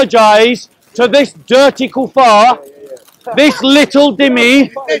apologize to this dirty kuffar, this little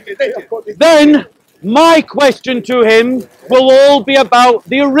dhimmi, then my question to him will all be about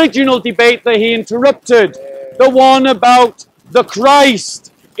the original debate that he interrupted, the one about the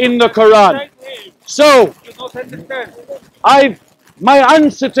Christ in the Quran. So, my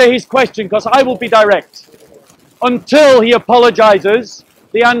answer to his question, because I will be direct, until he apologizes,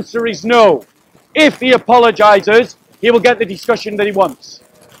 the answer is no. If he apologizes, he will get the discussion that he wants.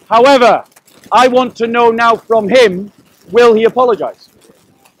 However, I want to know now from him, will he apologize?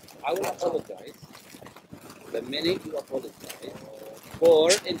 I will apologize the minute you apologize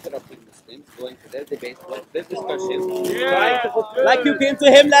for interrupting Muslims, going to their debate, their discussion. Like you came to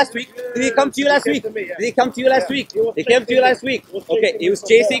him last week. Did he come to you last week? Did he come to you last week? He came to you last week. Okay, he was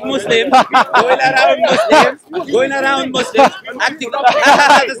chasing Muslims, going around Muslims, acting.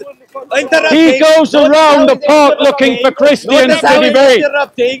 He goes around the park looking for Christians to debate.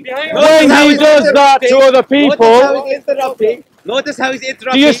 When he does that to other people, notice how he's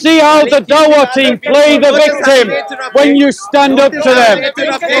interrupting. do you see how the Dawah team play the victim when you stand up to them?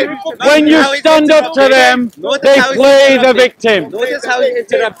 When you stand up to them, they play the victim. Notice how he's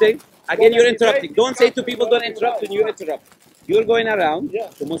interrupting. Again, you're interrupting. Don't say to people, don't interrupt when you interrupt. You're going around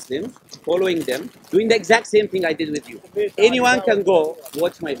to Muslims, following them, doing the exact same thing I did with you. Anyone can go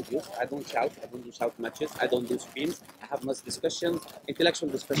watch my videos. I don't shout. I don't do shout matches. I don't do screams. I have much discussions, intellectual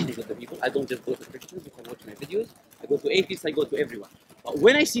discussions with the people. I don't just go to Christians. You can watch my videos. I go to atheists. I go to everyone. But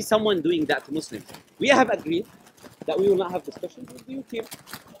when I see someone doing that to Muslims, we have agreed that we will not have discussions with you here.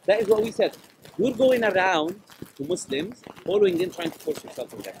 That is what we said. You're going around to Muslims, following them, trying to force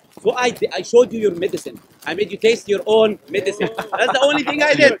yourself on them. So I showed you your medicine. I made you taste your own medicine. That's the only thing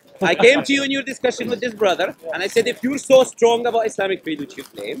I did. I came to you in your discussion with this brother, and I said, if you're so strong about Islamic creed, which you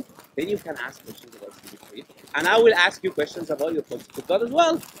claim, then you can ask questions about Islamic creed. And I will ask you questions about your concept of God as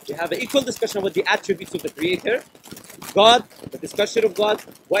well. We have an equal discussion about the attributes of the Creator, God, the discussion of God,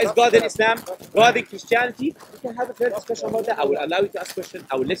 what is God in Islam, God in Christianity. We can have a fair discussion about that. I will allow you to ask questions.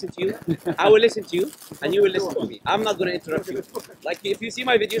 I will listen to you. I will listen to you, and you will listen to me. I'm not going to interrupt you. Like, if you see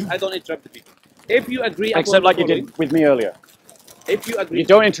my videos, I don't interrupt the people. If you agree, except like you did with me earlier. If you agree, you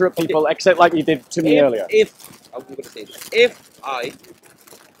don't interrupt people, except like you did to me earlier. I'm going to say this. If I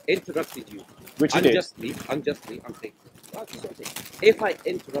interrupted you, which you unjustly, I'm saying. If I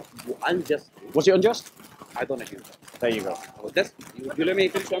interrupted you unjustly, was it unjust? I don't agree with that. There you go. You let me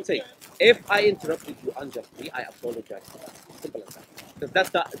finish what I'm saying. If I interrupted you unjustly, I apologize for that. Simple as that. Because that's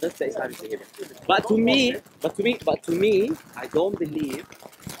the Islamic behavior. But to me, I don't believe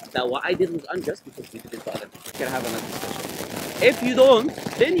that what I did was unjust because we did it to other people. We can have another discussion. If you don't,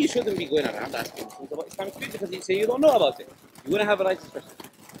 then you shouldn't be going around asking Muslims about Islamic creed because you say you don't know about it. You want to have a right discussion.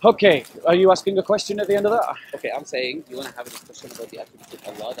 Okay, are you asking a question at the end of that? Okay, I'm saying you want to have a discussion about the attributes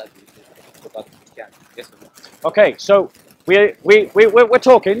of Allah, that about Christianity. Yes or no? Okay, so we're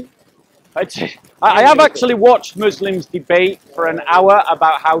talking. I have actually watched Muslims debate for an hour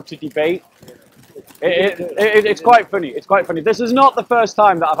about how to debate. It's quite funny. It's quite funny. This is not the first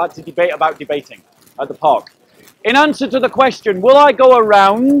time that I've had to debate about debating at the park. in answer to the question, will I go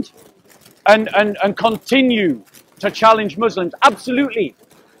around and continue to challenge Muslims? Absolutely.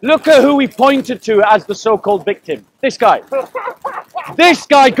 Look at who he pointed to as the so-called victim. This guy. This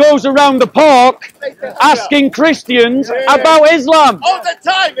guy goes around the park asking Christians about Islam. All the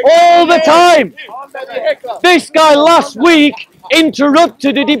time. All the time. This guy last week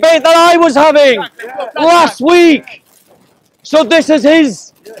interrupted a debate that I was having. Last week. So this is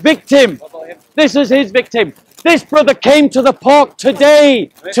his victim. This is his victim. This brother came to the park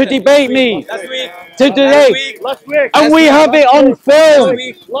today to debate me. Today. And we have it on film.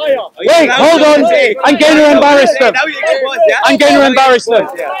 Wait, hold on. I'm going to embarrass them. I'm going to embarrass them.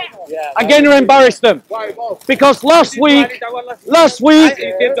 I'm going to embarrass them. Because last week,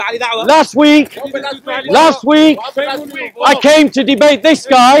 I came to debate this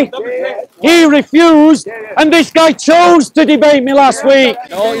guy. He refused, and this guy chose to debate me last week.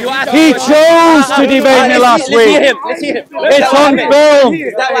 He chose to debate me last week. It's on film.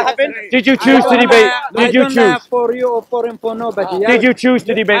 Is that what happened? Did you choose to debate? Did you choose? For you or for him, for nobody. Yeah? Did you choose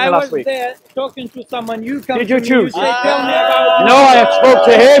to debate me last week? I was there talking to someone. You come Did you to choose? Me, you say, tell me about No, I have spoke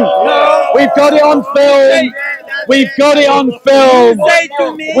to him. We've got it on film. We've got it on film. Say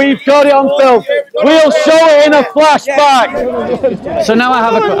to me. We've got it on film. We'll show it in a flashback. So now I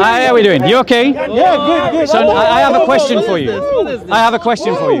have a. How are we doing? You okay? Yeah, good. So I have a question for you. I have a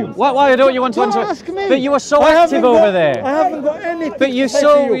question for you. Why don't you want to answer? Ask me. But you were so active over there. I haven't got anything. But you to say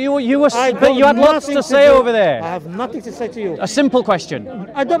so to you were. I But you got had lots nothing to say do. over I there. have nothing to say to you. A simple question.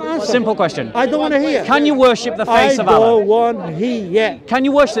 I don't answer. Simple question. I don't want to hear. Can you worship the face I of Allah? don't want to hear. Can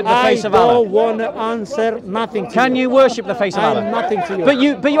you worship the face of I Allah? don't want to answer nothing to Can you worship the face of Allah? I'm nothing to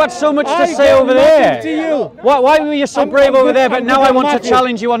you. But you had so much to I say got over nothing there. to you. Why were you so I'm brave over good- there? But I'm now good I on want to Matthew.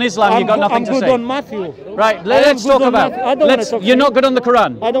 challenge you on Islam. You got nothing I'm to good say. on Matthew. Right, I let's am talk good on about. Matthew. I don't want to talk to You're you. not good on the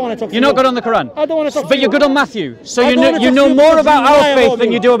Quran. I don't want to talk to You're you. not good on the Quran. I don't want to talk to But you. you're good on Matthew. So I you don't know wanna you talk know to you more because about you our lie faith about than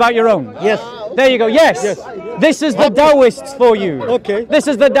me. you do about your own. Yes. There you go. Yes. Yes. This is the Taoists for you. Okay. This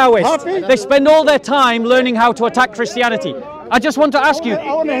is the Taoists. Happy? They spend all their time learning how to attack Christianity. I just want to ask you.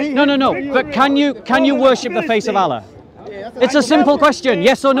 No. But can you worship the face of Allah? It's a simple question.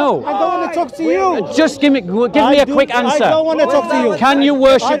 Yes or no? I don't want to talk to you. Just give me a quick answer. I don't want to talk to you. Can you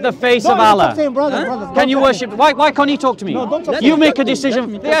worship the face of Allah? Talk to him, brother. Can you worship? Why can't he talk to me? No, don't talk to You me. make a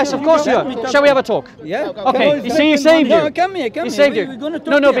decision. Yes, of course you are. Shall we have a talk? Yeah. Okay. You see, he saved you. No, come here. He saved you.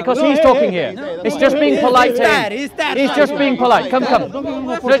 No, because he's talking here. It's just being polite to him. He's just being polite. Come.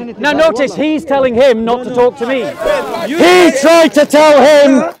 Now notice, he's telling him not to talk to me. He tried to tell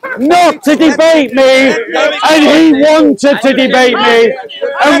him not to debate me, and he wanted to debate me,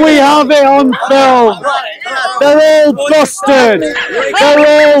 and we have it on film. They're all busted.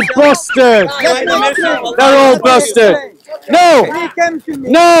 They're all busted. They're all busted.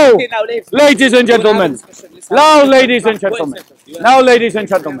 No, ladies and gentlemen. Now, ladies and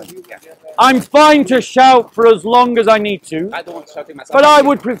gentlemen. I'm fine to shout for as long as I need to, but I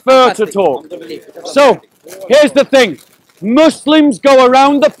would prefer to talk. So, here's the thing. Muslims go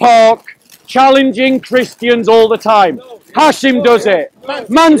around the park challenging Christians all the time. Hashim does it.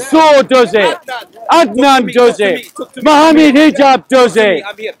 Mansour does it. Adnan does it. Mohammed Hijab does it.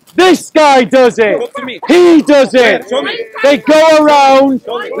 This guy does it. He does it. They go around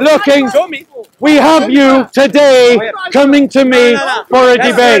looking. We have you today coming to me for a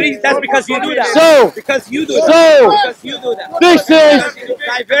debate. That's because you do that. So, Because you do that. this is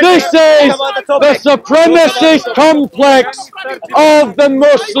the supremacist complex of the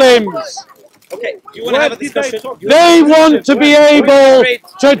Muslims. Okay, you want to have a discussion? They want to be able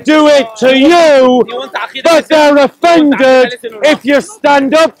to do it to you, but they're offended if you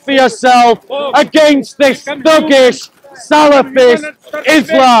stand up for yourself against this thuggish Salafist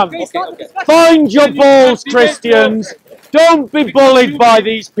Islam. Find your balls, Christians. Don't be bullied by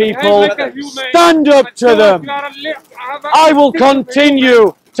these people. Stand up to them. I will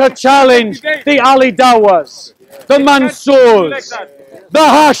continue to challenge the Ali Dawas, the Mansours, the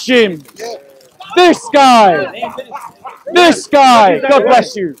Hashims, this guy, God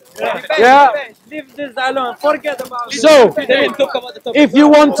bless you. Yeah. Leave this alone. Forget about it. So, if you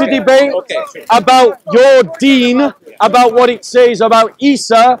want to debate about your deen, about what it says about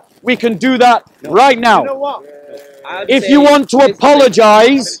Isa, we can do that right now. If you want to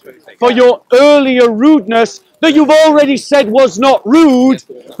apologize for your earlier rudeness that you've already said was not rude,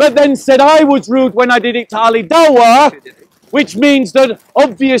 but then said I was rude when I did it to Ali Dawah, which means that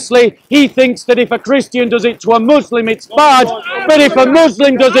obviously he thinks that if a Christian does it to a Muslim, it's bad, but if a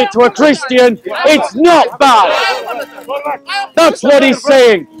Muslim does it to a Christian, it's not bad. That's what he's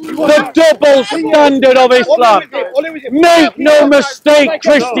saying. the double standard of Islam. Make no mistake,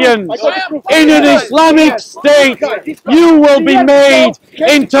 Christians, in an Islamic state, you will be made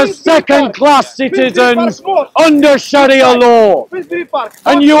into second-class citizens under Sharia law.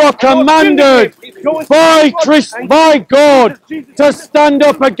 And you are commanded by God to stand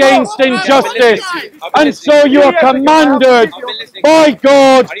up against injustice. And so you are commanded by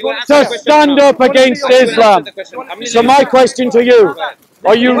God to stand up against Islam. So my question to you,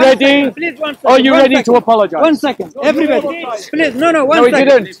 are you ready? Please, 1 second. Are you ready to apologize? 1 second. Everybody, please. No, No, he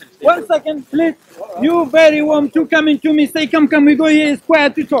didn't. 1 second, please. You very warm to coming to me. Say, come, we go here. It's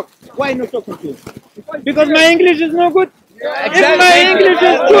quiet to talk. Why not talking to you? Because my English is no good. If my English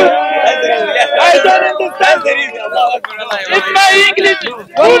is good, I don't understand. If my English is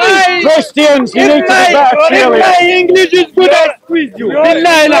good, Christians, you need to be better if cheerleaders. my English is good, I squeeze you.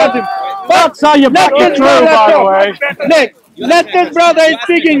 Billahi al-Azim. That's how you back it through, by the way. Let this brother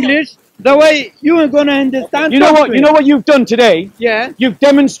speak English the way you are gonna understand. You know what? You know what you've done today? Yeah. You've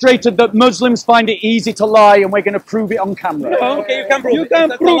demonstrated that Muslims find it easy to lie, and we're going to prove it on camera. Okay, you can prove You it. can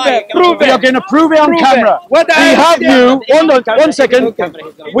That's a prove lie. it. You can Prove We it. are going to prove it on Prove camera. it. What We I have you. One second.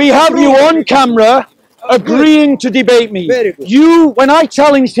 We have you on camera agreeing to debate me. Very good. You, when I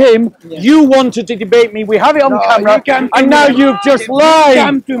challenged him, you wanted to debate me. We have it on camera, you came to and now me. you've just You lied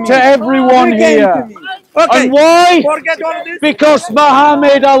came to me. to everyone You came here. to me. Okay. And why? Forget all this. Because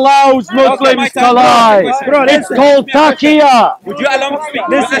Muhammad allows Muslims to lie. Bro, It's listen. called taqiyya. Would you allow me to speak?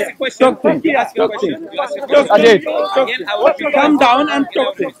 You ask a question. Talk to me. You ask a question. You ask a question. I did. Again, I want you Calm down and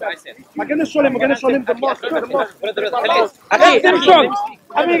talk to him. I said. I'm gonna show him the mosque. Let them talk.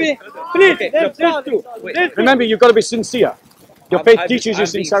 Habibi, please, let's do. Remember, you've got to be sincere. Your faith teaches you I'm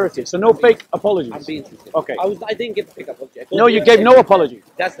being sincerity, so no fake I'm apologies. being sincere. Okay. I didn't give a pick up. No, you gave no apology.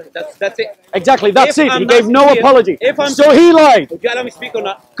 That's it. Exactly, that's If it. I'm He not gave no sincere, apology. if I'm So he lied, Would you allow me to speak or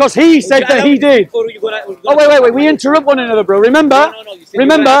not? because he said that he did. Or you gonna, Oh, wait. We interrupt one another, bro. Remember? No, you said you were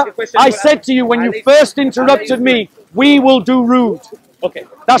gonna ask Remember, a question, I you were said to you when you asking- first interrupted me, we will do rude. Okay.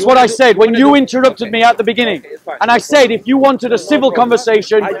 That's You what wanna I do- said when wanna you do- interrupted okay. me at the beginning. Okay, it's fine. And I said if you wanted a civil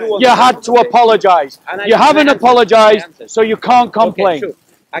conversation, I do want you to- had to apologize. And I- You and haven't I answered. apologized, I answered. so you can't complain. Okay, sure.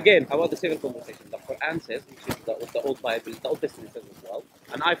 Again, about the civil conversation. The Quran says, which is the Old Bible, the Old Testament says as well,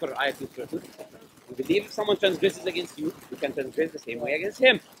 an eye for an eye, tooth for a tooth. We believe if someone transgresses against you, you can transgress the same way against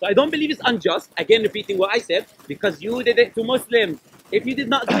him. So I don't believe it's unjust, again repeating what I said, because you did it to Muslims. If you did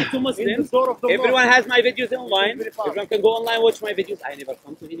not do it to Muslims, everyone has my videos online. Everyone can go online, watch my videos. I never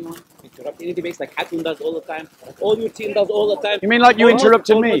come to anyone, interrupt any debates like Hatun does all the time, like all your team does all the time. You mean like you Almost-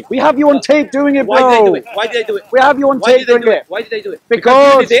 interrupted me? almost- We have you on tape doing it, Why did I do bro. it? Why did I do it? We have you on Why tape did I doing do it. it? Why did I do it?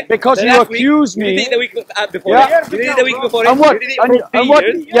 Because- you did it because the you last week, accused You me. did it the week before. Yeah. You did it the week before. And what? You did it for And what?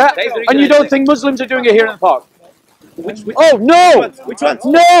 3 years. Yeah. That is the And you reason I don't said- think Muslims are doing it here in the park? Which Oh no! Which ones?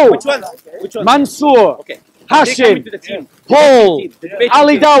 No! Which ones? Which ones? Mansour, Okay. They come Hashim, into the team. Paul, The debating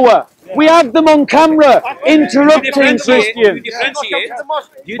Ali team. Dawa. We have them on camera You interrupting differentiate. Christians.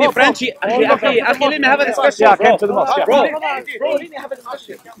 You differentiate. Okay, let me have a discussion. Yeah, I came to the mosque. Yeah. Bro,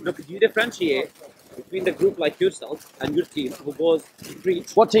 look, you differentiate between the group like yourself and your team who goes to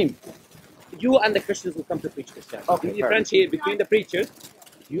preach. What team? You and the Christians who come to preach Christianity. Okay, You fair differentiate between the preachers.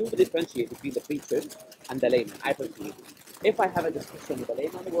 You differentiate between the preachers and the layman. I personally do. If I have a discussion with the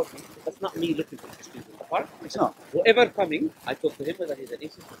layman working, that's not me looking for Christians in the park. It's not. Whoever coming, I talk to him whether he's an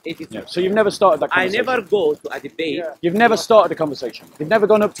atheist. Yeah. So you've never started that I conversation? never go to a debate. You've never started a conversation. You've never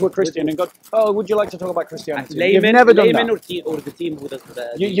gone up to a Christian and gone, "Oh, would you like to talk about Christianity?" Layman, You've never done layman that. or the team who does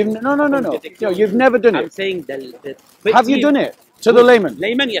the. You've no. You've never done I'm it. saying the Have you done it to the layman?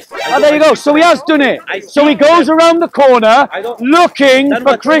 Layman, yes. Oh, there you go. So he has done it. So he goes around the corner I don't- looking Then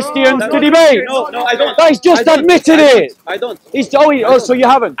for what? Christians Then to what? debate. No, I don't. But he's just I don't. admitted I don't. it. I don't. So you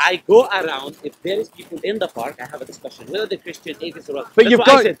haven't. I go around. If there is people in the park, I have a discussion whether they're Christian, atheist, or what. But That's you've what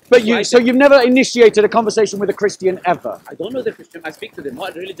I got. said. But That's what I you. So said. you've never initiated a conversation with a Christian ever. I don't know they're Christian. I speak to them.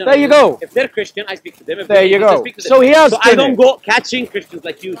 What religion? There are you they? go. If they're Christian, I speak to them. If There they're you atheist, I go. speak to them. So he has So I done don't it. go catching Christians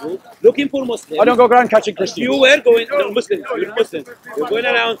like you do, looking for Muslims. I don't go around catching Christians. You were going. No, Muslims. You're Muslims. You're going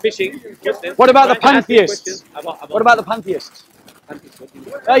around fishing. Muslims. What about the trying to ask me pantheists? questions about What about the pantheists? pantheists? What do you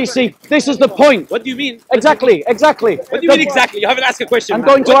mean? You see, this is the point. What do you mean? Exactly. What do you mean exactly? You haven't asked a question. I'm man.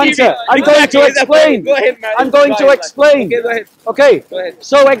 going to What do you answer. mean? I'm going to Exactly. explain. Go ahead, man. I'm going to explain. Okay, go ahead. Okay. Go ahead.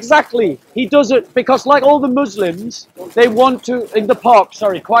 So exactly, he does it because, like all the Muslims, they want to in the park.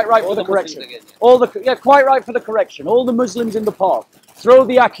 Sorry, quite right All for the the Muslims correction. again, yeah. Quite right for the correction. All the Muslims in the park throw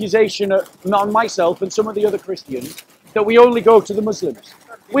the accusation on myself and some of the other Christians that we only go to the Muslims.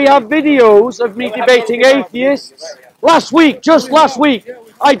 We have videos of me debating atheists. Just last week,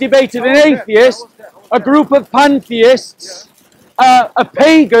 I debated an atheist, a group of pantheists, a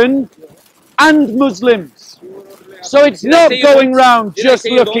pagan and Muslims. So it's Did I not say you going don't? round Did I just say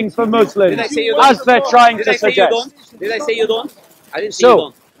you looking don't? for Did I Muslims, say you don't? as they're trying Did to I say you suggest. don't? Did I say you don't? I didn't say So- you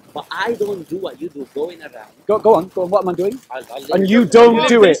don't. But I don't do what you do, going around. Go on. What am I doing? I'll And you don't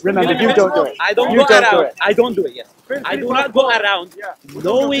do it. Remember, you don't do it. I don't You go don't do around. it. I don't do it. Yes, I do not go around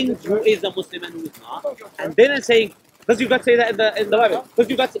knowing who is a Muslim and who is not, and then saying, because you got to say that in the Bible. Because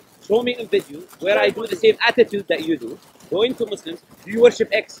you got to show me a video where I do the same attitude that you do. Going to Muslims, do you worship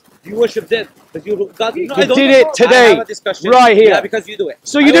X? Do you worship this? Because you God, no, I You don't did know. it today, I have a discussion. right here. Yeah, because you do it.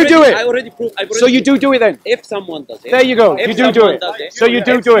 So you I do already- it. I already proved. So you do it then. If someone does it. There you go. If You do someone it. does it. So you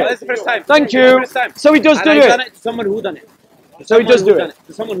do That's it. the first time. Thank That's the you. first time. So he does And do I've it. done it to someone who done it. To So he someone does who do done it.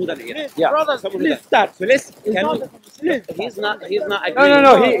 To someone who done it. Yes. Yeah. Someone who done it. Start. So let's. He's not agreeing. No. He's not agreeing.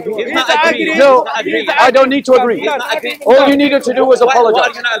 No, He's not agreeing. I don't need to agree. He's not agreeing. All you needed to do was Why are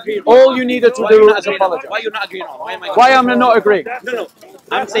apologize. you not agreeing? All you needed to Why are you do not was agreeing on? apologize. Why are you not agreeing on? Why am I? Why am I not agreeing? No.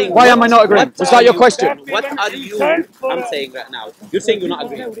 I'm saying. Why am I not agreeing? what Is that are your you- question? What are you? I'm saying right now. You're saying you're not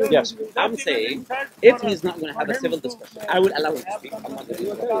agreeing. Yes. I'm saying if he's not going to have a civil discussion, I will allow him to speak. I'm not going to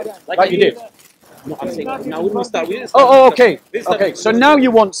do it. Like I you did. No, I'm saying now when we start. We didn't start Oh, with okay. discussion. We didn't start Okay. with So discussion. now you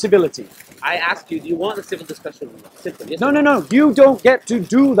want civility. I asked you, do you want a civil discussion or not? Simple. Yes No, or no. You don't get to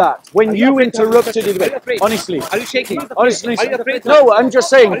do that when Are you afraid to have a interrupted discussion? Are you it. afraid? Honestly. Are you shaking? Honestly. Are you afraid? No, I'm just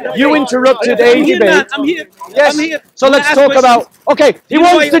saying. You interrupted a I'm here, man. debate. I'm here. Yes. I'm here. So You let's ask talk questions. about. Okay, he You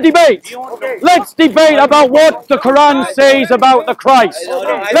know wants why- to debate. Let's debate about what the Quran says about the Christ.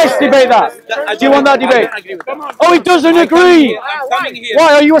 Let's debate that. Do you want that debate? I don't agree with that. Oh, he doesn't I'm coming agree. here. I'm coming here.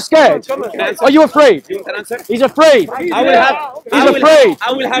 Why are you scared? Are you afraid? You want an answer? He's afraid. I will have. He's I will afraid. Have,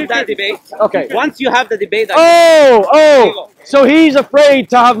 I will have that debate. Okay. Once you have the debate, Oh. So he's afraid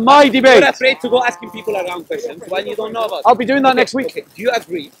to have my debate. you're afraid to go asking people around questions when you don't know about. I'll be doing that next week. Okay. Do you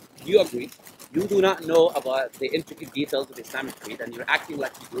agree? Do you agree? You do not know about the intricate details of Islamic creed, and you're acting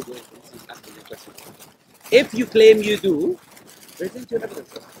like you do, going to asking the question. If you claim you do, present your evidence.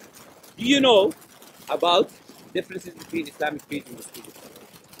 Do you know about differences between Islamic creed and Muslim?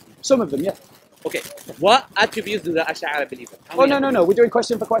 Some of them, yeah. Okay. What attributes do the Ash'ari believe in? How Oh, many no. We're doing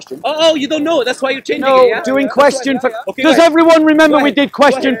question for question. Oh, you don't know. That's why you're changing No, it, yeah? doing question for. Okay, Does go ahead. everyone remember Go we ahead. did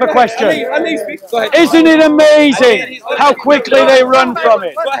question for I'll question? let you speak. Go ahead. Isn't it amazing how quickly they run from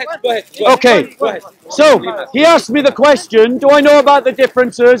it? Go ahead. Okay. Go ahead. So he asked me the question: do I know about the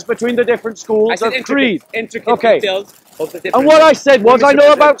differences between the different I schools said of creed? intricate Okay. details of the different. And what I said was, I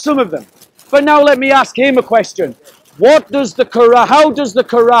know about some of them. But now let me ask him a question: what does the Quran? How does the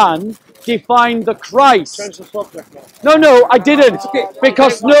Quran define the Christ? No, I didn't,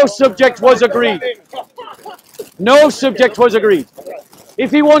 because no subject was agreed. No subject was agreed.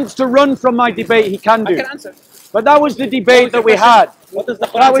 If he wants to run from my debate, he can I do. can answer. But that was the debate that we had. What does the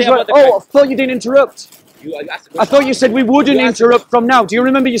That Quran was say what, about the oh, I Christ? thought you didn't interrupt. You asked the I thought you said we wouldn't You asked the interrupt from now. Do you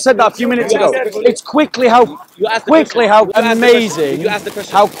remember you said that a few minutes ago? It's quickly how You asked the question. You asked the question. amazing, You asked the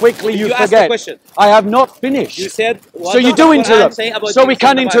question. how quickly you You asked the forget. question. I have not finished. You said. What So you does do the Quran interrupt. say about So we Jesus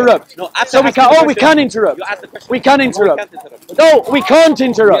can in the Bible? interrupt. No, after So we asking can. the Oh, we question, can interrupt. You asked the question. We can No, interrupt. we can't interrupt. No, we can't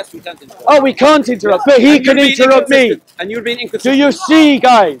interrupt. Yes, we can't interrupt. Oh, we can't interrupt. But he And you're can being interrupt me. inconsistent. And you're being Do inconsistent. you see,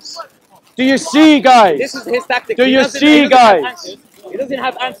 guys? Do you see, This guys? is his tactic. Do He you doesn't- see, he doesn't have guys? answers. He doesn't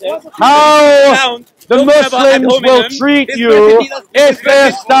have answers. How Around, the talking about ad Muslims will hominem. treat This you person, he does- this if they person-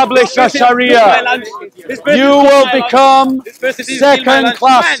 establish this a person took my Sharia. lunch. This person You took will my lunch. become This person didn't steal my lunch.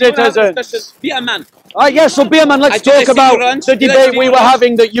 second-class Man, you wanna have a citizens. discussion? Be a man. Yes, so Beerman, let's Did I talk steal about your lunch? the Did I debate steal we your were lunch?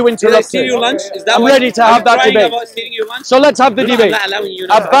 having that you Did I steal interrupted. your lunch? Is that I'm why ready to are have you that crying debate. about stealing your lunch? So let's have the No, I'm debate not allowing you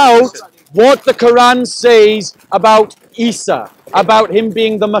now. about what the Quran says about Isa, about him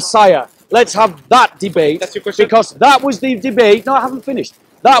being the Messiah. Let's have that debate. That's your question? Because that was the debate. No, I haven't finished.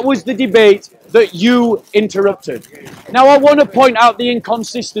 That was the debate that you interrupted. Now I want to point out the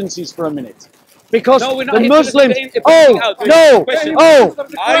inconsistencies for a minute. Because No, we're not the here to Muslims... listen to Oh, out. no! Question. Oh!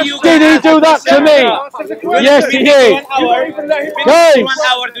 Are you Did he do that to me? Yes, he did. Guys, 1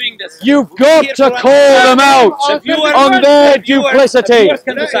 hour doing this. you've got to call them out on their duplicity.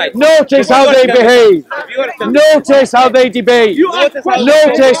 Notice how they behave. Notice how they debate.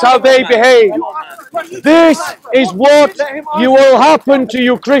 Notice how they behave. This is what you will happen to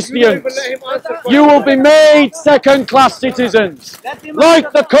you Christians. You will be made second-class citizens,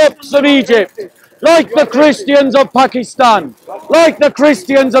 like the Copts of Egypt, like the Christians of Pakistan, like the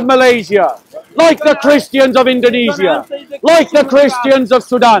Christians of Malaysia, like the Christians of Indonesia, like the Christians of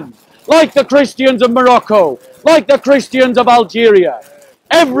Sudan, like the Christians of Morocco, like the Christians of Algeria.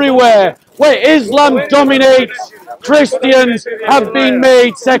 Everywhere where Islam dominates, Christians have been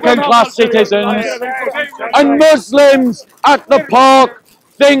made second-class citizens, and Muslims at the park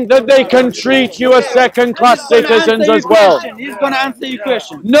think that they can treat you as second-class citizens as well. He's going to answer your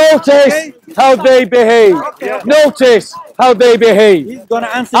question. Notice how they behave. Notice how they behave. He's going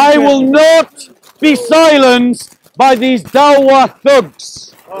to answer your I question. will not be silenced by these Dawah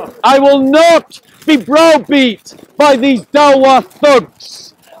thugs. I will not be browbeat by these Dawah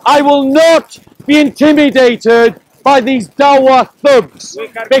thugs. I will not be intimidated by these Dawah thugs,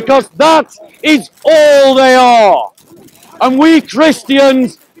 because that is all they are. And we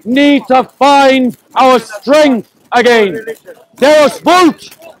Christians need to find our strength again. Deus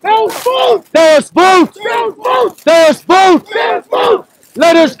vult! Deus vult! Deus vult!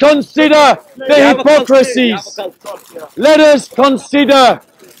 Let us consider the hypocrisies. Let us consider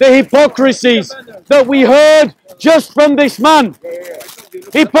the hypocrisies that we heard just from this man.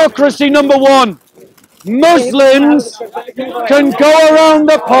 Hypocrisy number one. Muslims can go around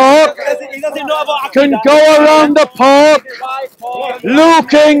the park,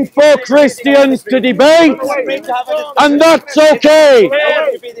 looking for Christians to debate, and that's okay.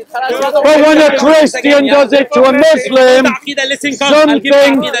 But when a Christian does it to a Muslim,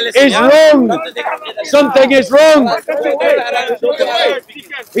 something is wrong. Something is wrong.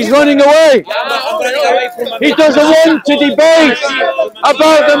 He's running away. He doesn't want to debate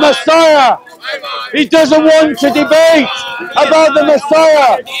about the Messiah. He doesn't want to debate about the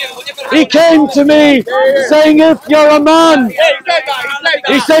Messiah. He came to me saying, if you're a man,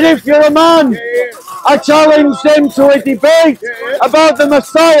 he said, if you're a man, I challenged him to a debate about the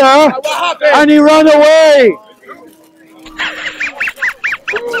Messiah, and he ran away.